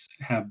beds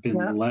have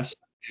been less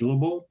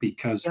available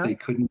because they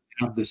couldn't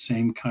have the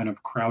same kind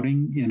of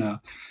crowding in an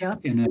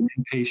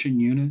inpatient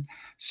unit.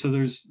 So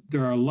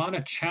there are a lot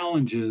of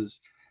challenges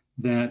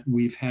that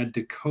we've had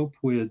to cope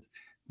with,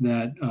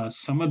 that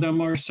some of them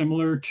are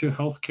similar to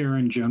healthcare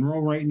in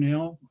general right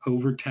now,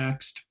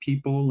 overtaxed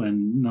people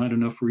and not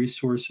enough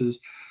resources.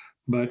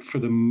 But for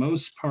the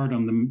most part,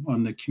 on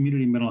the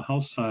community mental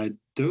health side,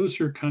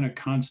 those are kind of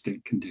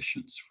constant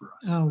conditions for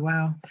us. Oh,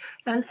 wow.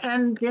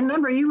 And the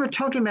number you were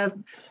talking about,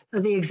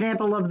 the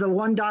example of the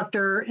one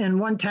doctor in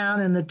one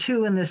town and the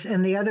two in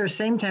the other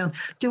same town.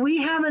 Do we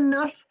have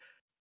enough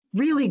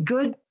really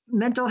good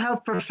mental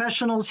health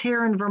professionals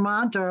here in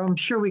Vermont? Or I'm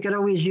sure we could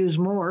always use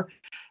more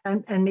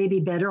and maybe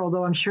better,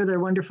 although I'm sure they're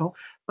wonderful.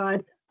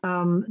 But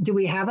do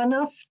we have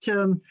enough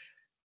to...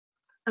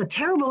 A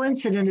terrible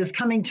incident is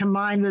coming to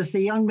mind, was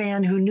the young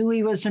man who knew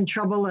he was in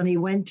trouble and he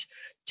went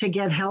to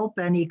get help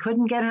and he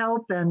couldn't get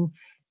help and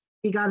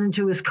he got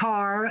into his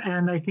car,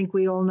 and I think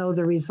we all know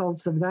the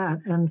results of that.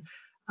 And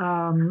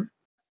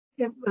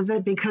it was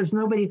because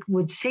nobody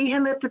would see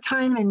him at the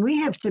time, and we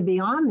have to be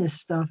on this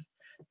stuff.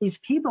 These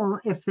people,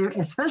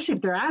 especially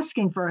if they're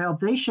asking for help,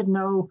 they should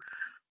know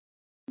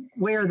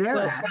where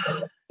they're at.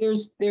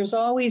 There's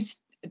always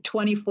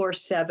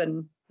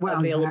 24/7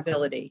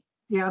 availability. Exactly.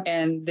 Yeah.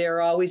 And there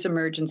are always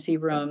emergency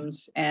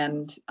rooms,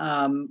 and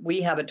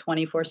we have a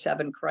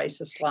 24/7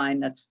 crisis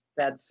line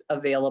that's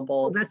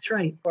available. That's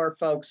right. For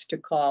folks to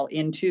call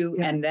into,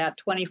 and that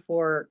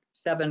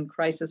 24/7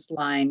 crisis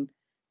line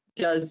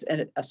does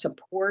a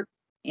support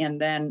and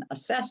then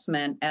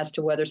assessment as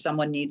to whether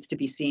someone needs to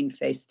be seen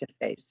face to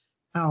face.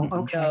 Oh,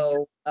 okay.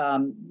 So,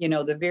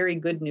 the very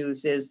good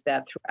news is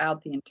that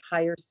throughout the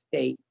entire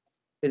state,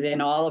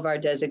 within all of our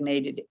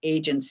designated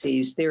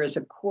agencies, there is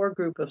a core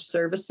group of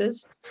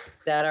services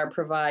that are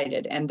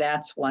provided, and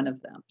that's one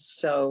of them.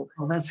 So,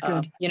 that's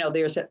good.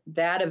 There's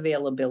that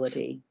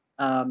availability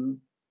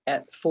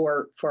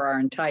for our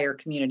entire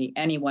community.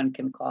 Anyone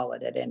can call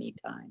it at any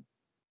time.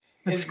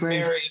 That's great.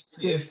 Mary,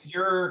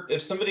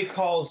 if somebody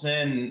calls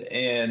in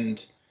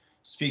and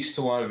speaks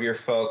to one of your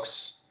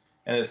folks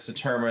and it's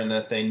determined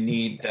that they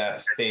need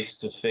that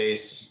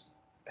face-to-face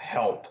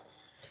help,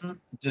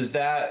 does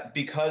that,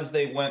 because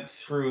they went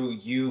through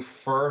you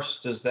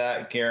first, does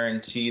that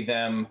guarantee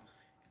them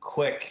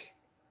quick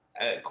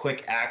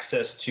quick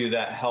access to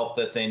that help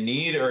that they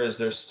need, or is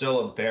there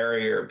still a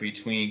barrier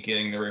between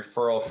getting the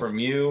referral from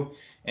you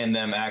and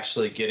them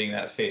actually getting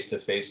that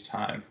face-to-face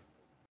time?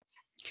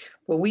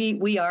 Well,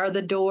 we are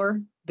the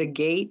door, the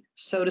gate,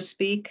 so to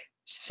speak.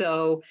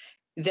 So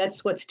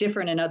that's what's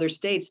different in other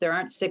states. There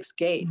aren't 6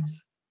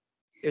 gates.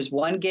 There's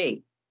one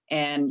gate,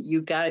 and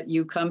you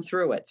come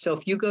through it. So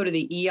if you go to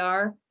the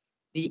ER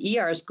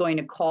is going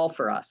to call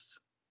for us,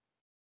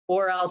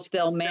 or else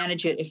they'll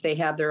manage it if they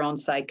have their own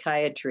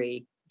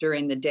psychiatry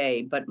during the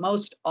day. But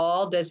most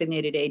all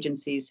designated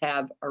agencies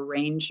have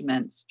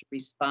arrangements to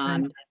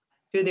respond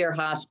to their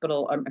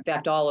hospital. In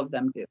fact, all of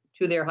them do,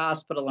 to their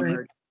hospital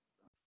emergency.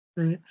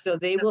 So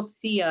they will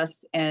see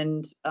us,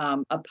 and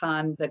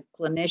upon the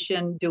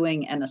clinician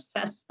doing an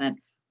assessment,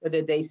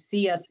 whether they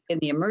see us in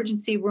the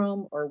emergency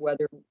room or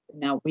whether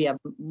now we have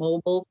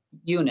mobile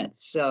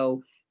units.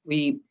 So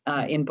we,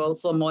 in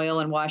both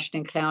Lamoille and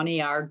Washington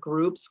County, our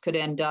groups could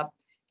end up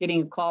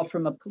getting a call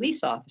from a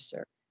police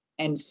officer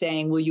and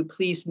saying, will you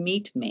please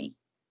meet me?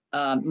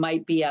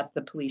 Might be at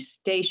the police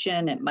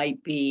station. It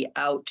might be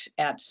out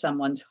at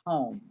someone's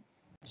home.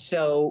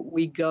 So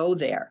we go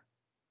there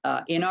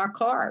in our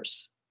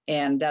cars.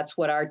 And that's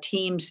what our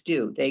teams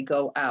do. They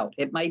go out.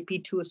 It might be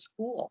to a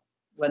school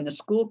when the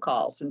school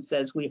calls and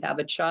says, we have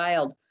a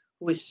child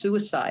who is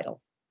suicidal.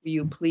 Will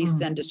you please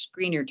send a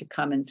screener to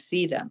come and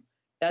see them?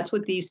 That's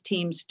what these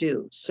teams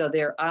do. So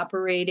they're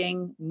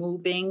operating,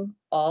 moving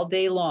all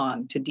day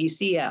long to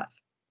DCF,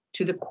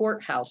 to the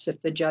courthouse if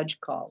the judge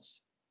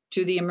calls,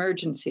 to the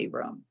emergency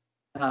room,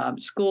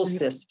 school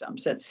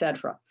systems, et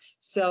cetera.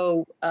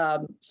 So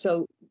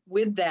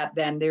with that,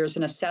 then there's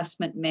an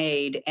assessment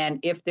made. And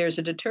if there's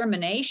a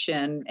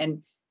determination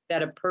and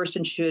that a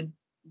person should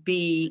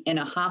be in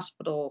a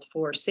hospital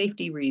for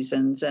safety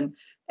reasons, and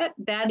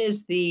that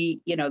is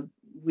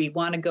we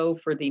want to go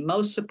for the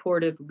most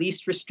supportive,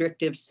 least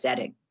restrictive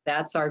setting.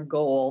 That's our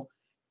goal.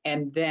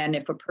 And then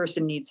if a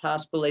person needs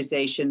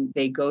hospitalization,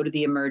 they go to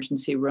the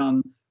emergency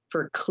room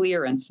for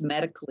clearance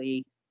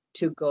medically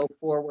to go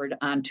forward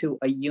onto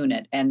a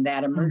unit. And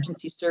that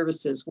emergency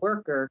services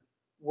worker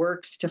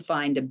works to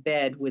find a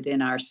bed within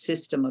our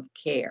system of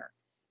care.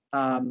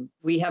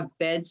 We have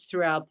beds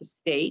throughout the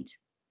state.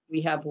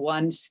 We have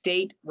one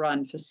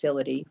state-run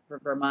facility for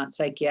Vermont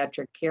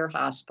Psychiatric Care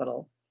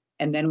Hospital.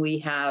 And then we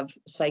have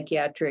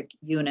psychiatric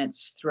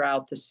units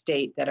throughout the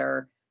state that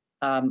are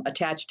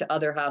attached to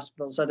other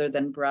hospitals other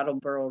than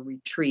Brattleboro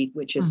Retreat,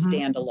 which is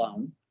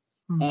standalone,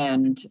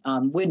 and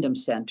Wyndham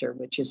Center,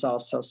 which is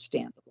also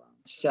standalone.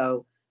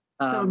 So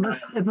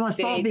it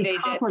must all be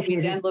complicated.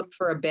 We then look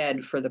for a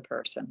bed for the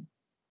person.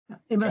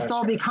 It must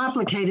all be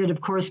complicated,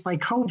 of course, by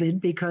COVID,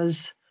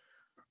 because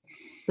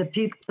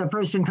the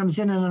person comes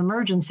in an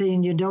emergency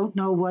and you don't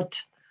know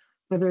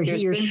whether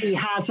he or she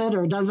has it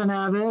or doesn't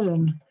have it.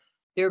 And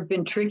there have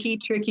been tricky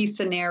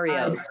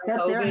scenarios.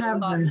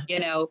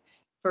 COVID,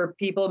 for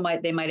people,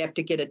 they might have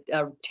to get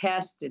a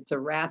test. It's a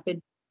rapid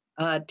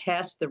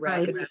test. The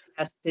rapid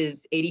test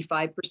is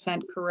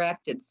 85%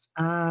 correct. It's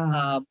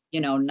not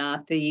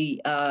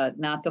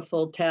the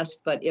full test.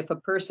 But if a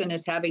person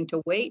is having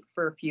to wait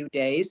for a few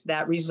days,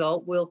 that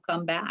result will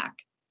come back.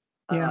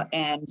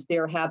 And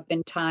there have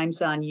been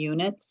times on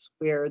units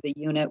where the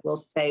unit will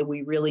say,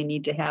 we really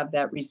need to have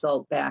that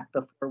result back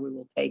before we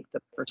will take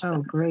the person.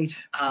 Oh, great.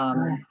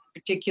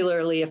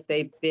 Particularly if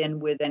they've been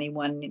with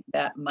anyone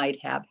that might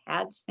have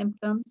had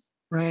symptoms.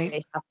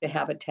 They have to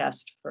have a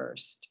test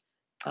first.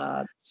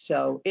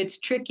 So it's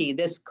tricky.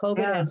 This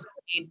COVID has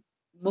made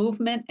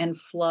movement and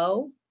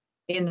flow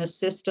in the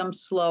system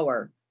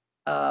slower.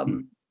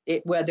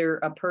 Whether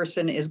a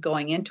person is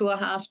going into a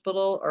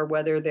hospital or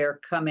whether they're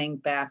coming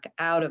back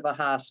out of a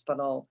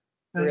hospital,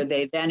 where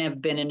they then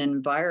have been in an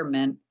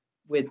environment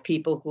with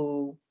people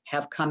who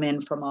have come in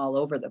from all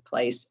over the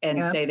place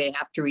and say they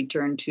have to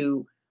return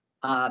to,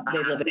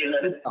 they live in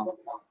a group home.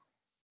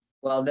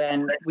 Well,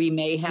 then we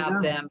may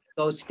have them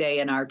go stay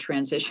in our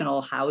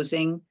transitional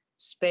housing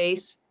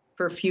space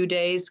for a few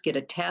days, get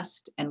a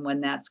test, and when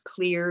that's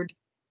cleared,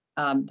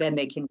 then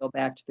they can go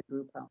back to the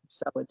group home.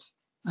 So it's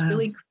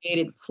really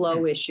created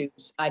flow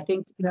issues. I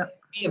think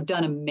we have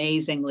done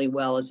amazingly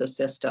well as a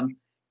system,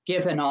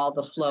 given all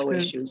the flow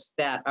issues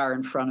that are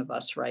in front of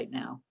us right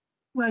now.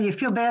 Well, you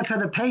feel bad for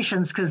the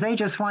patients because they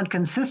just want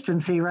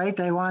consistency, right?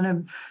 They want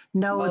to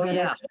know that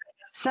at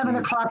 7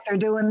 o'clock they're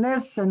doing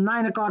this and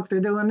 9 o'clock they're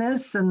doing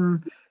this,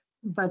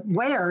 but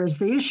where is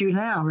the issue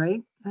now,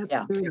 right?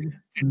 That's weird.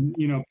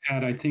 And,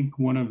 Pat, I think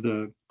one of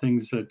the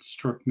things that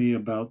struck me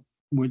about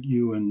what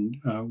you and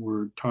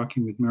were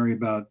talking with Mary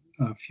about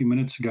a few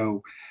minutes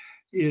ago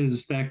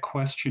is that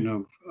question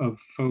of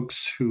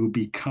folks who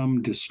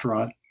become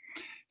distraught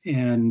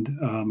and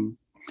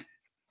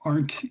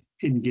aren't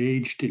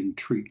engaged in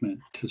treatment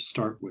to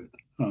start with,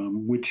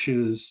 which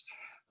is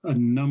a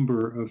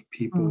number of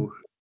people who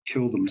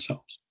kill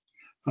themselves.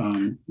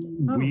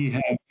 We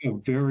have a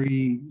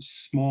very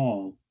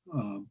small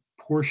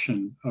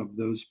portion of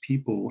those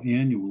people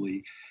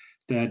annually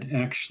that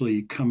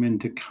actually come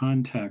into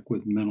contact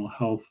with mental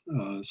health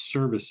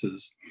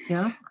services.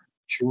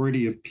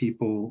 majority of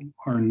people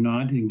are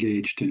not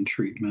engaged in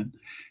treatment.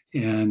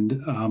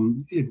 And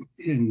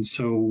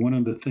so one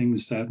of the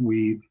things that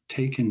we've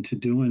taken to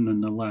doing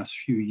in the last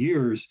few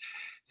years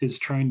is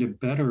trying to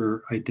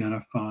better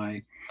identify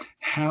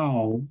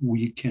how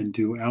we can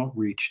do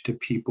outreach to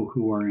people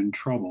who are in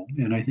trouble.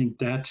 And I think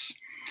that's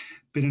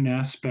been an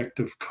aspect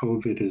of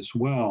COVID as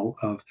well,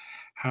 of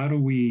how do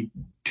we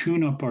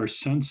tune up our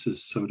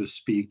senses, so to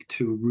speak,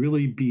 to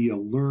really be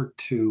alert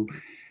to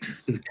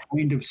the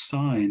kind of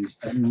signs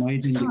that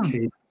might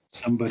indicate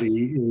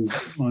somebody is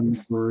on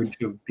the verge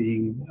of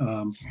being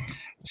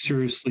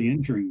seriously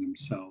injuring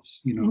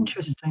themselves.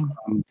 Interesting.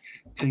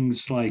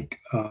 Things like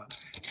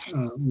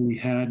we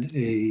had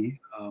a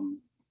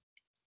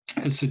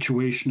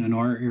situation in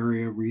our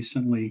area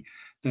recently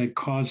that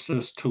caused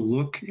us to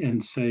look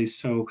and say,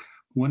 so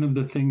one of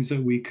the things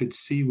that we could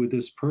see with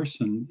this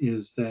person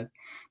is that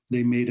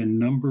they made a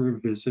number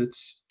of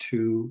visits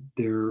to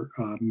their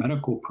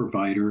medical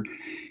provider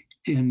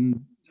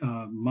in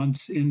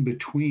months in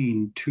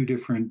between two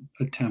different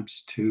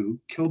attempts to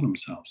kill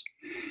themselves.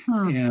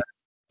 And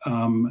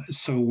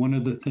so one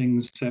of the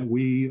things that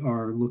we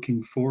are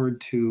looking forward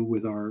to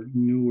with our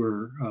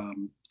newer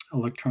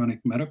electronic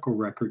medical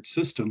record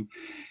system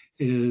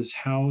is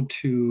how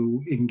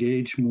to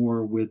engage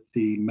more with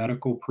the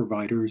medical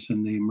providers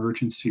in the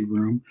emergency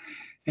room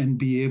and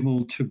be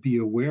able to be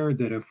aware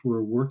that if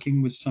we're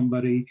working with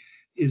somebody,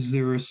 is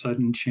there a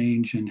sudden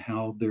change in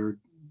how they're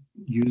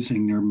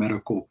using their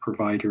medical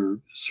provider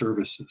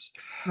services?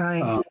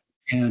 Right.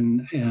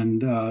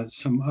 And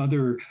some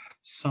other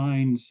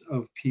signs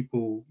of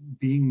people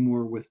being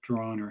more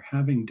withdrawn or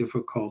having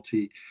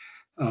difficulty,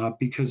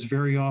 because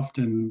very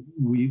often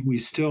we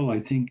still, I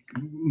think,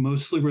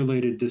 mostly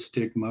related to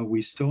stigma,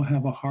 we still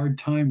have a hard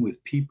time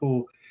with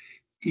people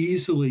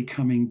easily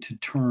coming to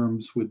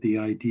terms with the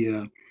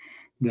idea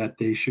that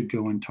they should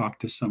go and talk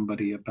to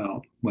somebody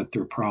about what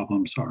their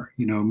problems are.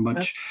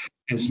 Much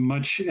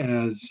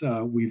as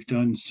we've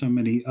done so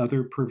many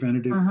other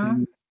preventative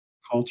things,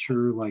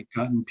 culture, like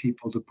gotten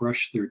people to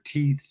brush their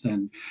teeth,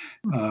 and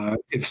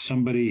if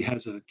somebody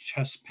has a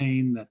chest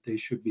pain, that they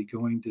should be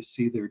going to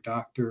see their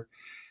doctor.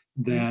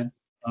 That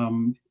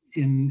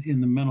in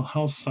the mental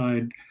health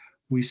side,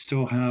 we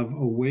still have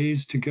a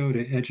ways to go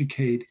to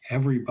educate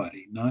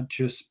everybody, not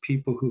just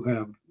people who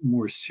have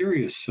more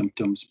serious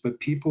symptoms, but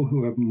people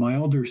who have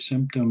milder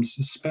symptoms,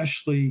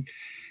 especially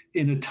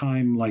in a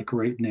time like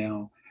right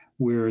now,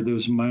 where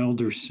those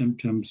milder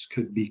symptoms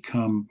could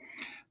become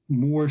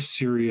more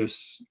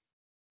serious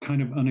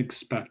kind of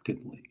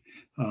unexpectedly.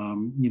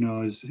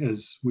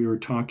 As we were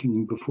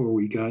talking before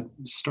we got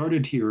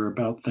started here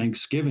about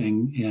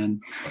Thanksgiving,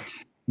 and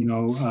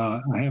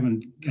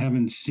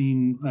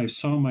I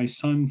saw my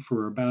son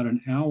for about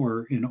an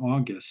hour in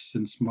August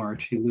since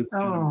March. He lived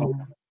down in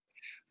Baltimore.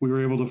 We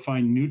were able to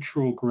find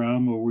neutral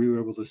ground where we were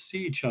able to see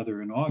each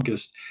other in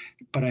August,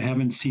 but I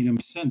haven't seen him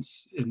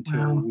since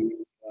until we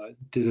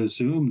did a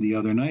Zoom the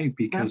other night,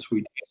 because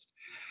we just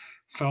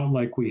felt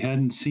like we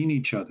hadn't seen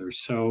each other.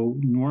 So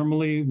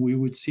normally we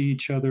would see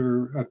each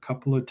other a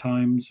couple of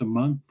times a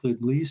month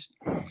at least.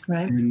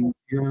 Right. And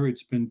here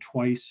it's been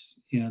twice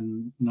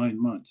in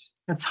 9 months.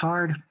 That's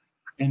hard.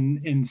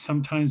 And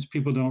sometimes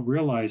people don't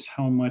realize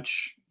how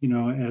much,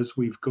 as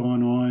we've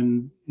gone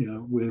on,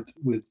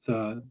 with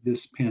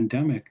this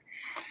pandemic,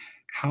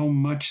 how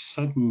much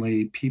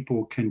suddenly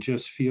people can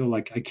just feel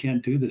like, I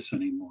can't do this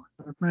anymore.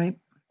 Right.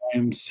 I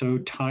am so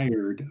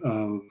tired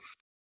of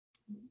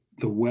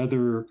the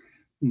weather,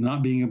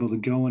 not being able to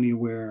go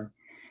anywhere,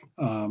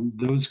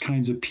 those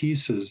kinds of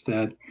pieces,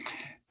 that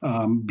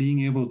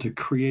being able to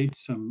create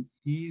some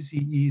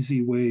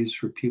easy ways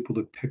for people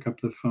to pick up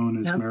the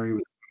phone, as Mary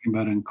was talking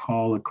about, and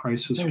call a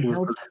crisis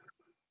worker.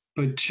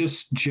 But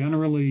just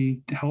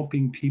generally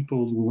helping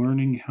people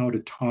learning how to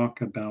talk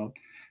about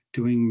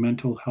doing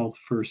mental health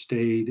first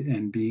aid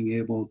and being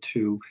able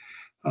to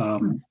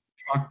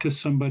talk to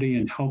somebody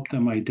and help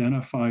them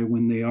identify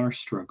when they are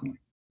struggling.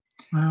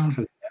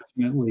 Because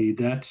ultimately,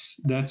 that's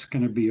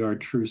going to be our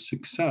true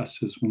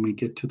success, is when we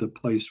get to the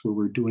place where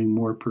we're doing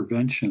more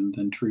prevention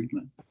than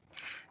treatment.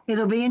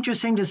 It'll be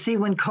interesting to see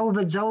when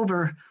COVID's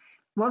over,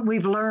 what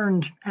we've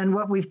learned and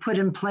what we've put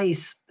in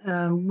place.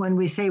 When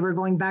we say we're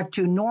going back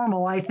to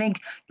normal, I think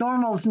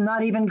normal's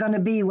not even going to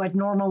be what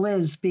normal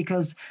is,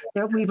 because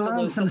we've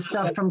learned some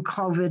stuff from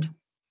COVID.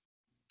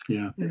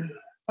 Yeah.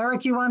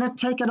 Eric, you want to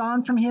take it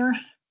on from here?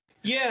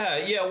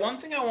 Yeah. One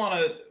thing I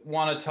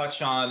want to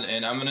touch on,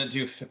 and I'm going to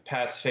do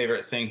Pat's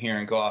favorite thing here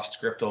and go off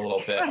script a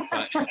little bit.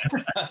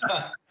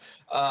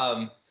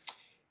 But,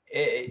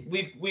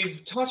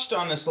 we've touched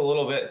on this a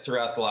little bit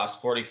throughout the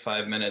last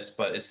 45 minutes,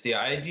 but it's the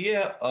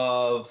idea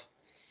of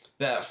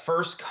that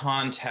first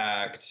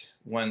contact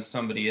when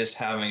somebody is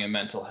having a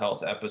mental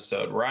health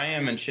episode. Where I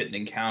am in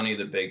Chittenden County,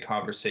 the big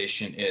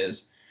conversation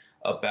is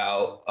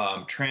about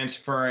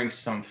transferring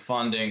some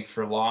funding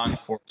for law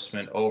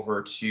enforcement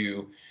over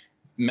to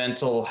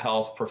mental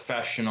health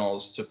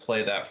professionals to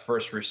play that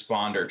first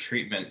responder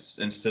treatments,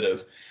 instead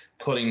of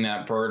putting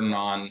that burden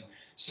on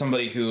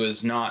somebody who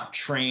is not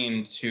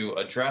trained to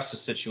address a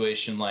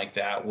situation like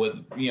that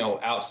with,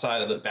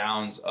 outside of the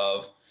bounds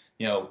of,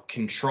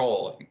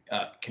 controlling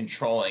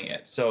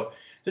it. So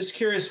just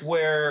curious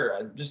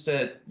where, just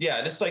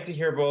like to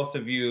hear both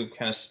of you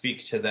kind of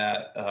speak to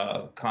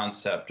that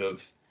concept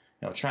of,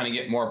 trying to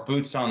get more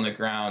boots on the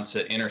ground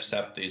to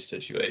intercept these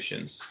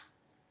situations.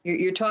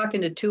 You're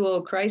talking to two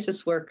old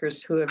crisis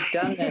workers who have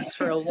done this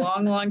for a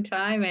long, long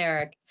time,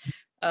 Eric.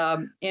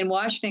 In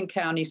Washington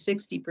County,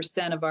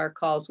 60% of our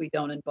calls, we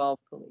don't involve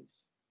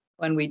police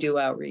when we do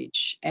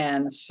outreach.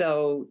 And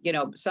so,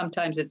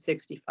 sometimes it's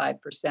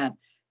 65%.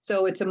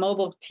 So it's a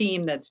mobile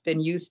team that's been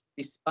used to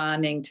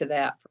responding to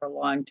that for a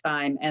long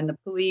time. And the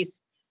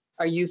police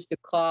are used to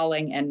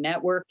calling and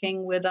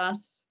networking with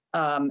us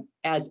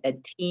as a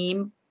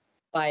team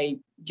by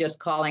just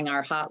calling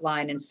our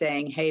hotline and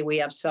saying, hey, we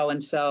have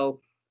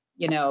so-and-so,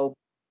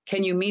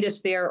 can you meet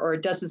us there? Or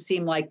it doesn't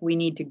seem like we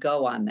need to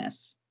go on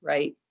this,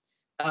 right?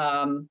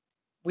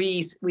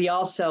 We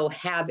also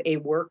have a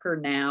worker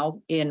now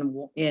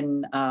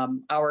in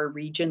our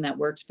region that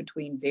works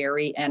between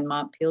Barre and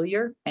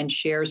Montpelier and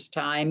shares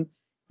time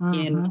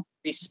in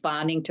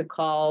responding to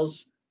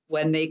calls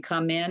when they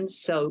come in.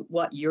 So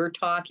what you're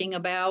talking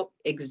about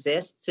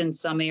exists in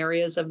some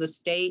areas of the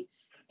state.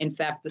 In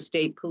fact, the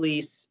state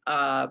police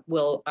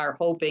are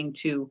hoping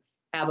to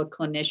have a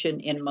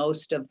clinician in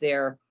most of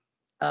their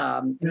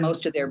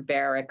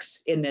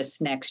barracks in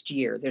this next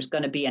year. There's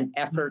going to be an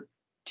effort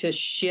to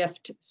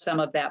shift some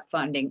of that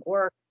funding,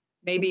 or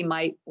maybe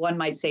one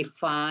might say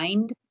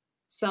find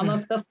some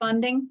of the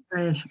funding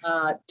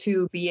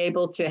to be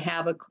able to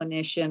have a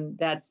clinician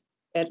that's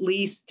at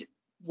least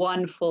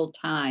one full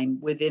time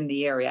within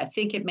the area. I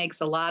think it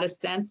makes a lot of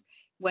sense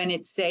when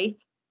it's safe.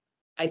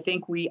 I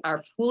think we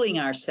are fooling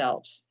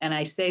ourselves. And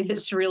I say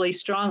this really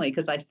strongly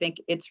because I think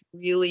it's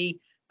really,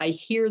 I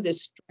hear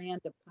this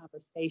strand of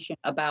conversation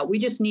about we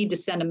just need to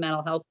send a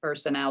mental health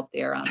person out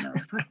there on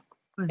this.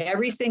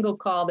 Every single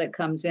call that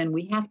comes in,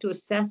 we have to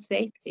assess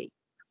safety.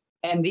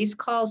 And these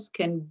calls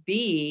can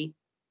be,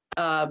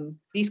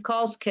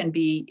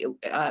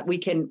 we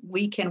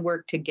can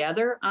work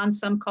together on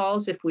some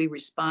calls if we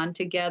respond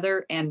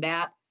together. And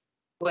that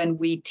when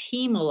we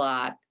team a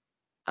lot,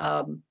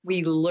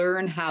 we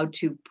learn how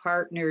to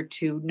partner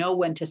to know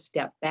when to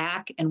step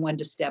back and when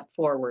to step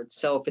forward.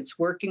 So if it's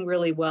working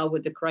really well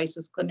with the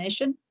crisis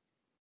clinician,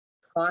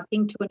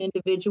 talking to an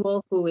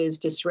individual who is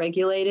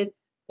dysregulated,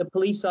 the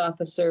police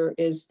officer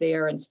is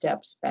there and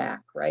steps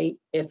back, right?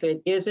 If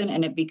it isn't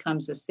and it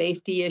becomes a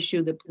safety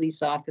issue, the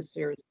police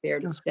officer is there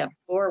to step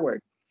forward.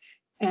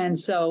 And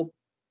so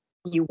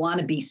you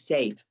want to be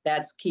safe.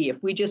 That's key.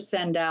 If we just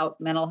send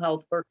out mental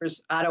health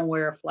workers, I don't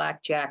wear a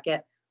flak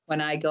jacket when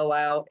I go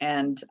out.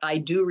 And I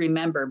do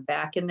remember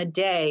back in the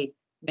day,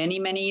 many,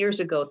 many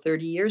years ago,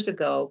 30 years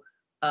ago,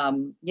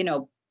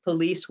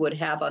 police would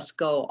have us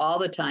go all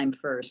the time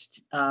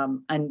first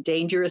on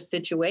dangerous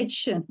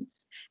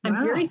situations.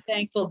 I'm very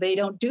thankful they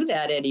don't do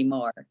that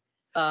anymore.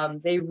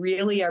 They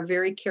really are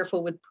very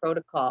careful with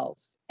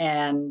protocols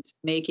and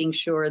making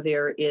sure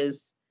there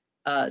is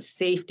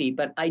safety.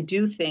 But I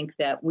do think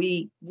that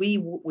we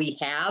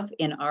have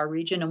in our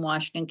region in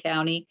Washington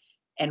County,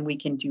 and we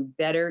can do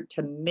better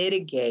to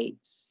mitigate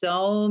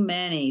so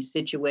many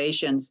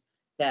situations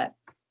that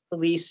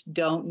police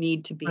don't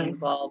need to be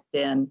involved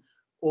in,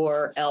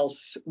 or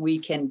else we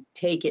can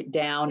take it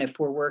down if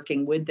we're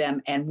working with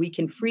them and we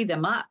can free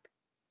them up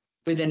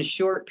within a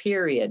short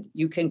period.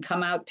 You can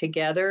come out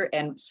together,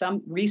 and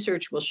some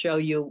research will show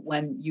you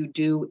when you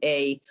do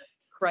a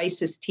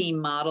crisis team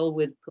model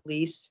with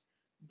police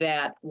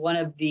that one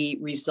of the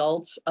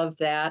results of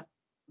that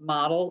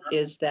model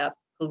is that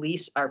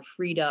police are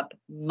freed up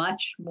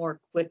much more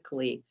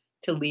quickly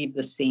to leave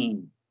the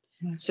scene.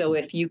 So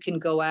if you can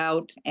go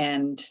out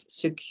and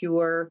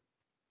secure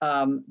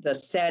the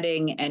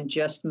setting and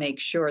just make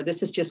sure,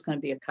 this is just going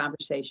to be a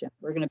conversation.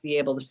 We're going to be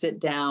able to sit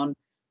down,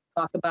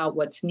 talk about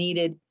what's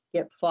needed,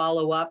 get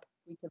follow-up.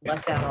 We can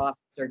let that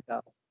officer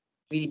go.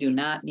 We do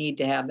not need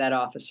to have that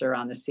officer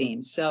on the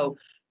scene. So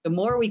the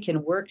more we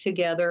can work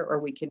together,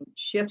 or we can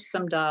shift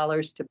some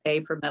dollars to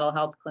pay for mental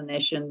health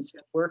clinicians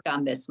to work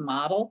on this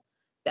model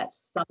that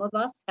some of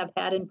us have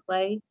had in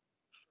play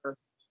for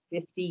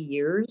 50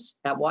 years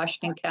at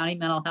Washington County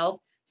Mental Health.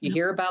 You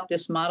hear about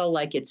this model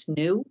like it's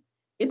new.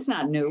 It's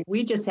not new.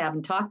 We just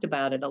haven't talked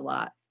about it a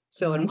lot.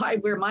 So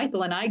where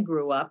Michael and I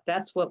grew up,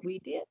 that's what we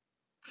did.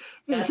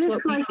 Is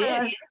this like,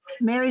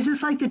 Mary, is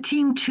this like the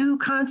Team 2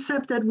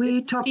 concept that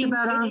we talked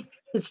about?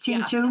 It's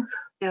Team 2?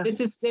 Yeah. This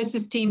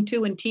is Team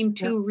 2, and Team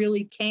 2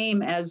 really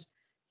came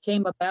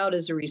about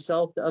as a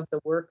result of the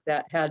work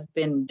that had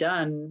been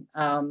done,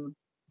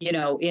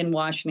 in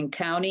Washington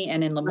County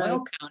and in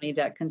Lamoille County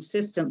that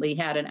consistently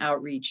had an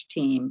outreach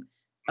team.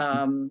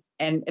 And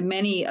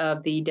many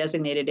of the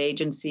designated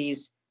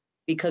agencies,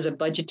 because of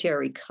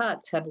budgetary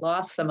cuts, had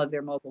lost some of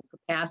their mobile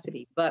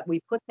capacity. But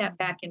we put that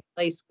back in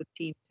place with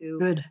Team 2.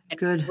 Good.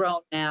 It's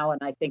grown now,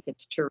 and I think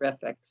it's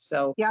terrific.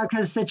 So yeah,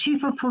 because the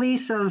chief of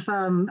police of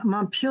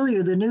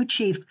Montpelier, the new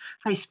chief,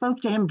 I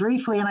spoke to him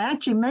briefly, and I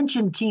actually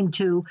mentioned Team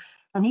 2,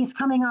 and he's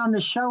coming on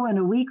the show in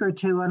a week or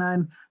two,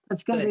 and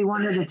that's going to be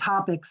one of the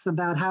topics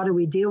about how do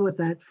we deal with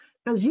that.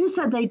 Because you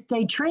said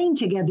they train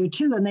together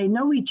too, and they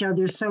know each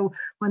other. So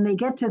when they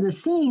get to the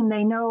scene,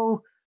 they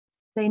know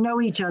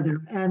each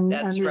other, and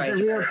there's a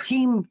real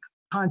team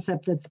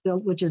concept that's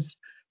built, which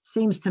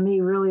seems to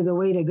me really the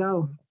way to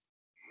go.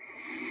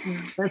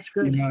 Yeah, that's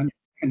good.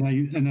 And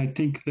I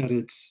think that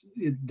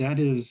that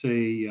is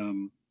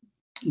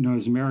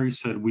as Mary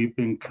said, we've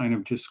been kind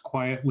of just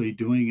quietly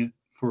doing it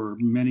for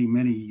many,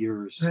 many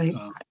years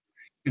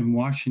in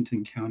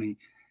Washington County.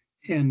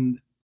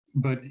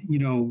 But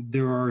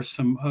there are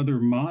some other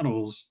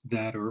models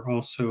that are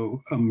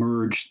also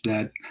emerged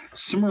that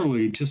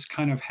similarly just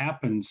kind of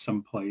happened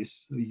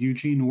someplace.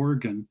 Eugene,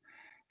 Oregon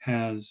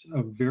has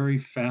a very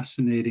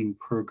fascinating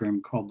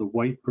program called the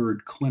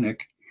Whitebird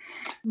Clinic.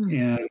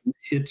 And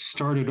it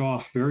started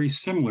off very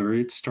similar.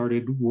 It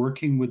started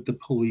working with the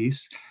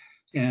police,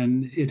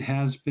 and it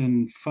has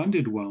been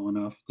funded well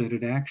enough that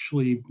it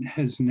actually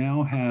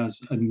now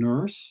has a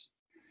nurse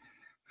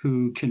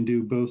who can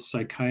do both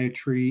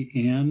psychiatry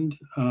and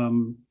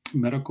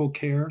medical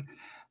care,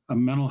 a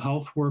mental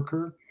health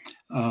worker.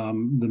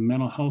 The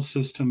mental health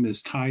system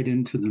is tied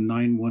into the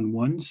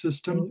 911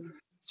 system,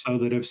 so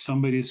that if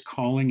somebody's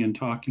calling and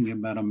talking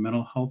about a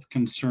mental health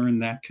concern,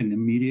 that can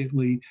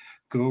immediately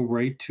go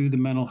right to the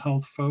mental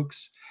health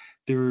folks.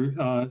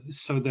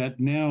 So that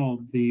now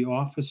the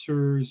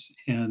officers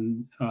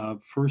and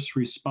first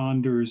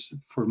responders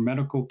for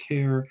medical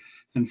care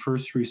and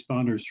first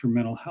responders for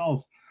mental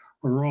health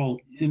are all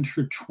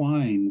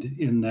intertwined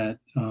in that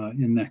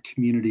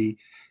community,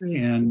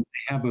 and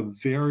have a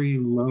very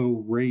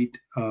low rate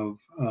of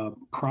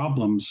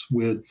problems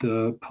with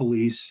the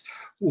police,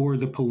 or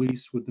the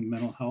police with the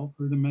mental health,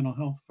 or the mental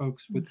health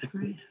folks with the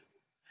police.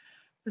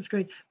 That's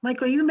great.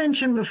 Michael, you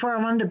mentioned before,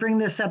 I wanted to bring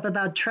this up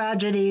about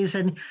tragedies,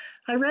 and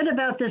I read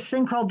about this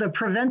thing called the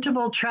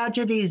Preventable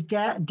Tragedies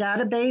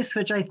Database,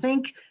 which I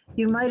think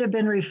you might have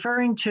been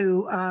referring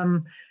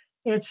to.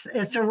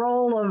 It's a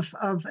role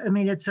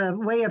it's a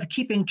way of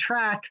keeping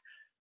track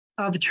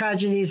of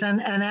tragedies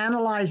and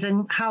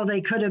analyzing how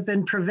they could have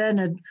been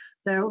prevented.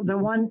 The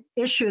one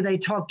issue they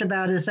talked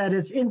about is that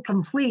it's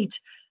incomplete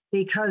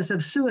because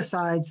of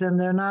suicides, and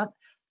they're not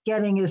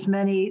getting as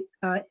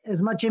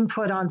much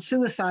input on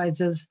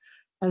suicides as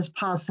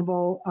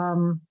possible.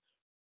 I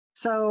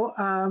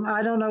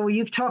don't know,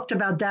 you've talked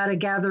about data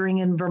gathering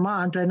in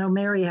Vermont. I know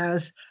Mary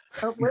has,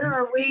 but where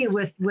are we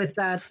with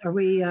that? Are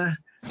we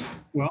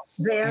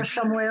there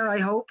somewhere, I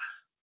hope?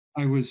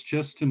 I was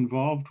just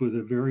involved with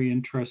a very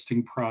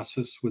interesting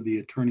process with the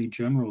Attorney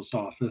General's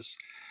office.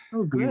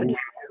 Oh, good.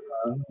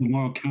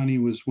 Lamoille County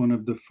was one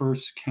of the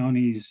first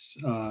counties,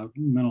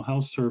 mental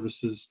health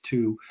services,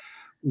 to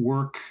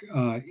work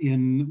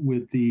in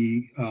with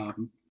the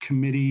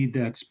committee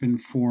that's been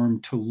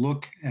formed to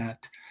look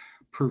at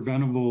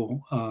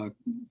preventable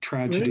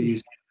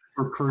tragedies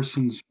for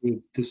persons with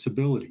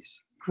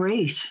disabilities.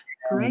 Great.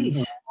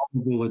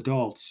 Vulnerable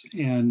adults.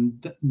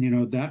 And,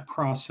 that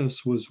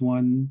process was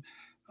one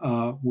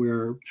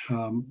where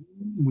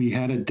we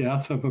had a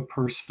death of a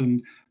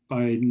person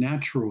by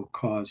natural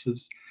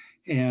causes.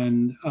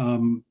 And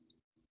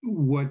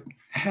what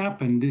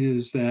happened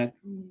is that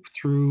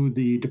through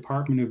the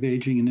Department of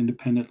Aging and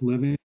Independent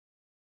Living,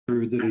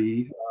 through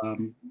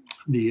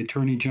the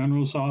Attorney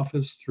General's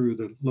office, through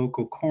the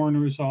local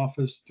coroner's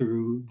office,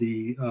 through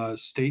the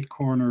state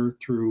coroner,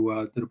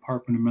 through the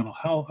Department of Mental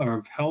Health,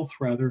 or Health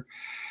rather,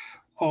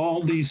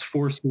 all these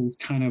forces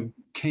kind of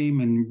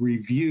came and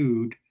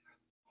reviewed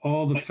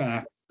all the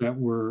facts that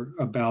were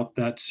about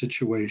that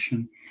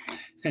situation,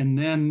 and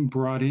then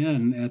brought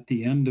in at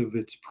the end of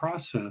its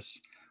process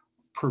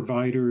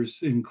providers,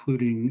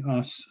 including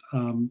us,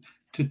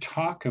 to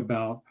talk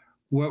about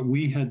what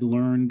we had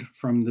learned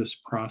from this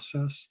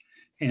process,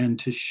 and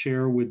to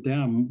share with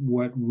them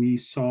what we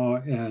saw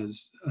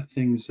as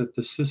things that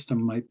the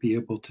system might be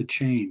able to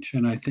change.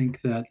 And I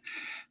think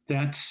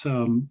that's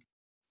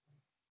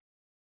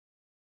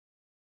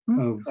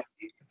of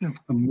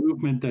a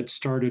movement that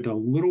started a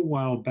little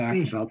while back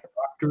about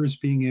doctors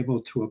being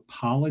able to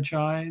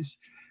apologize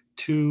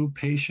to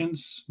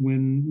patients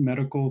when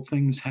medical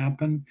things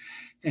happen,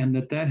 and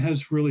that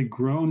has really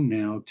grown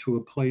now to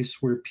a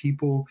place where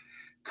people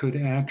could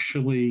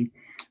actually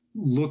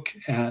look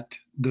at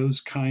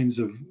those kinds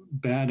of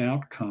bad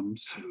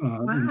outcomes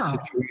in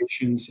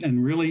situations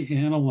and really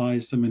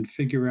analyze them and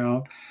figure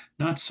out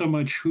not so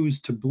much who's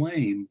to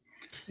blame.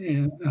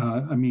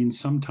 And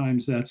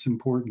sometimes that's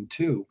important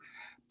too,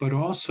 but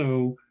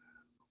also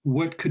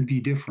what could be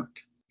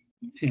different.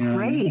 And,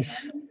 Great.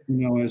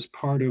 As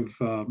part of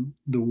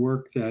the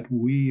work that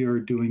we are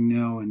doing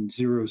now in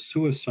Zero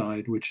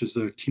Suicide, which is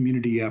a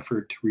community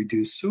effort to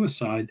reduce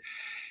suicide,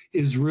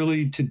 is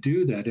really to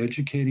do that,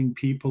 educating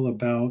people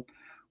about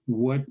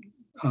what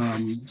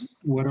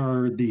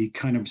are the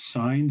kind of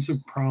signs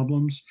of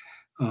problems,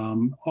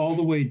 all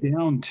the way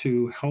down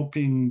to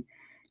helping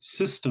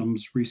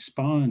systems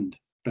respond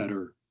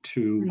better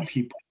to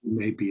people who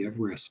may be at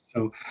risk.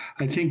 So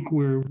I think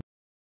we're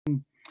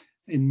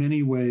in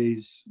many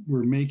ways,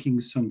 we're making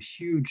some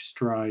huge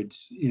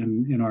strides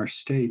in our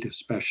state,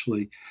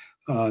 especially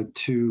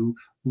to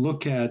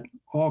look at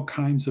all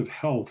kinds of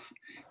health,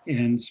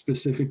 and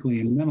specifically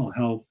in mental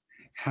health,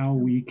 how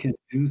we can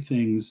do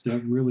things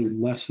that really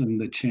lessen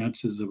the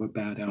chances of a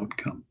bad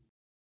outcome.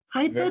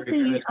 I bet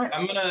the.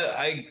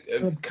 I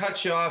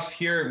cut you off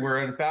here. We're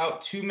at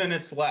about 2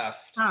 minutes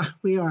left.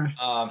 We are.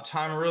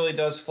 Time really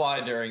does fly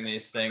during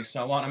these things,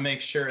 so I want to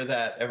make sure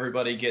that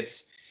everybody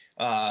gets,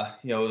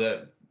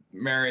 that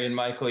Mary and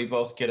Michael, you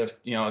both get a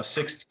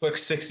quick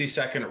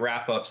 60-second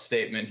wrap-up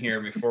statement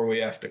here before we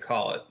have to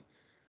call it.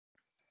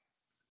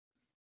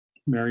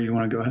 Mary, you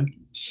want to go ahead?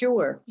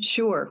 Sure.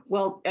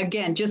 Well,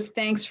 again, just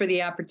thanks for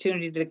the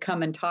opportunity to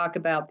come and talk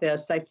about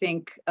this. I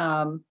think,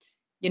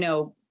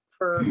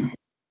 for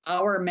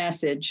our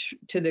message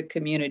to the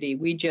community,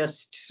 we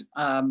just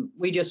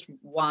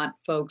want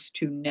folks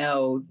to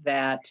know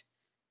that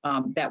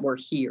that we're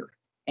here,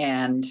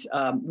 and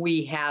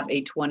we have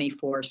a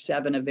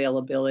 24/7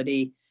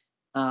 availability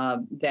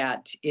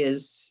that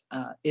is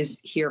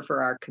here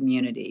for our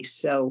community.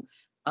 So,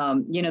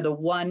 the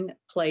one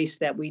place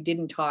that we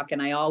didn't talk,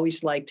 and I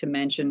always like to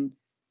mention,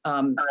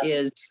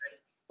 is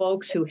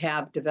folks who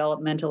have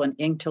developmental and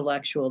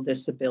intellectual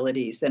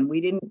disabilities. And we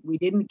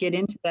didn't get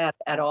into that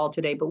at all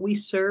today, but we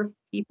serve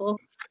people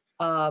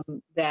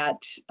within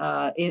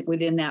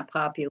that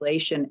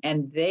population,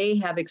 and they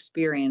have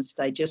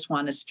experienced, I just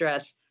want to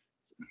stress,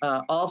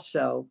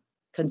 also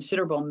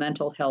considerable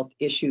mental health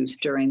issues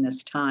during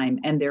this time,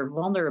 and their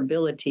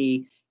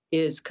vulnerability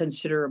is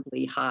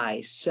considerably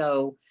high.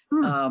 So,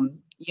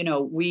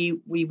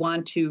 we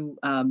want to,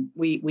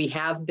 we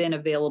have been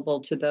available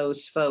to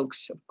those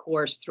folks, of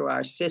course, through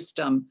our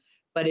system,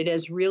 but it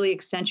has really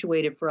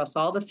accentuated for us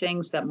all the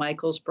things that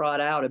Michael's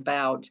brought out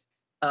about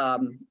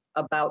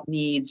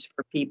needs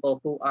for people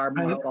who are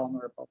more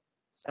vulnerable.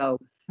 So,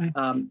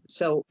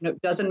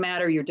 it doesn't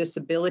matter your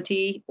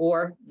disability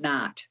or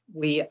not.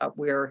 We're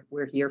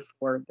here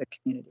for the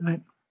community.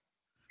 Right.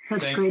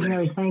 That's great,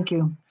 Mary. Thank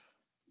you,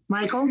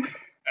 Michael.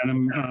 And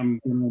I'm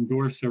going to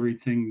endorse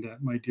everything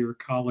that my dear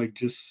colleague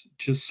just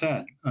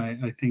said.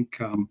 I think,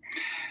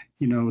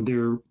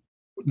 the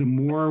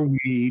more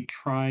we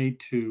try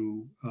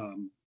to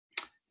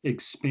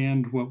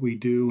expand what we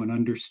do and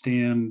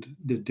understand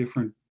the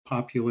different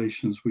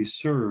populations we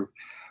serve,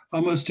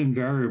 almost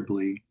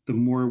invariably, the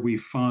more we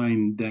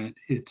find that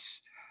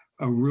it's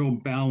a real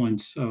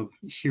balance of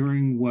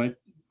hearing what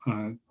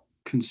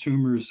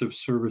consumers of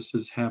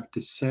services have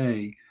to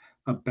say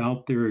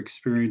about their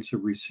experience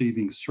of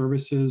receiving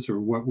services or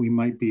what we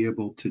might be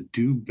able to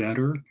do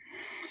better,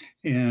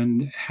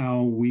 and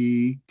how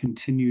we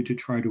continue to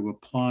try to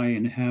apply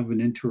and have an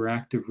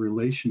interactive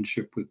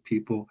relationship with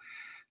people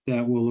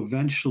that will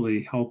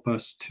eventually help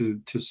us to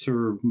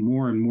serve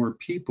more and more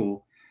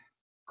people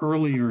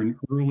earlier and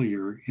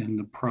earlier in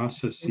the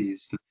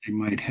processes that they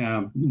might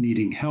have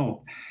needing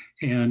help.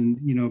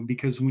 And,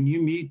 because when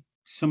you meet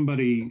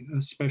somebody,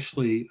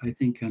 especially I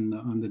think on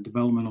the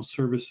developmental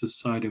services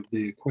side of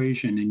the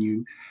equation, and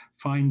you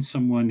find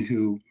someone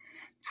who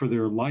for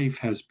their life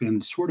has been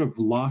sort of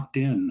locked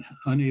in,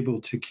 unable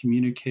to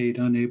communicate,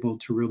 unable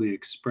to really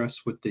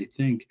express what they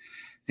think,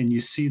 and you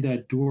see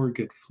that door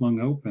get flung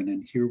open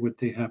and hear what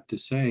they have to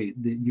say,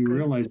 that you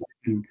realize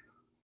they've been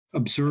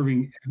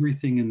observing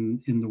everything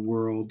in the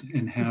world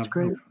and have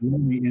a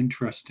really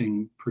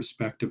interesting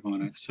perspective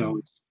on it.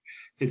 So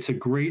it's a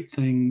great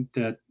thing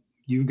that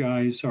you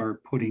guys are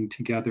putting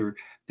together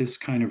this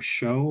kind of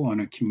show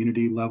on a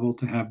community level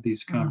to have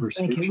these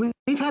conversations. Thank you.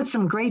 We've had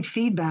some great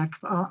feedback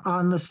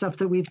on the stuff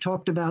that we've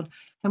talked about.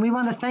 And we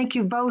want to thank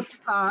you both.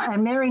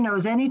 And Mary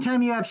knows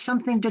anytime you have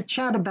something to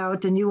chat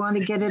about and you want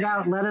to get it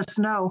out, let us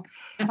know.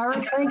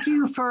 Eric, thank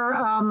you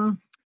for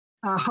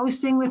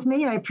hosting with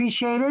me. I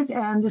appreciate it.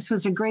 And this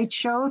was a great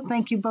show.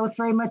 Thank you both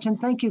very much. And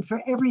thank you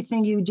for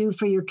everything you do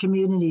for your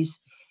communities.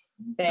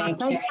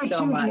 Thanks you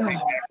so much.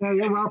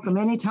 You're welcome.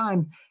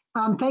 Anytime.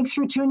 Thanks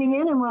for tuning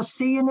in, and we'll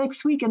see you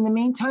next week. In the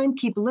meantime,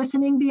 keep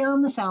listening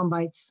beyond the sound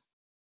bites.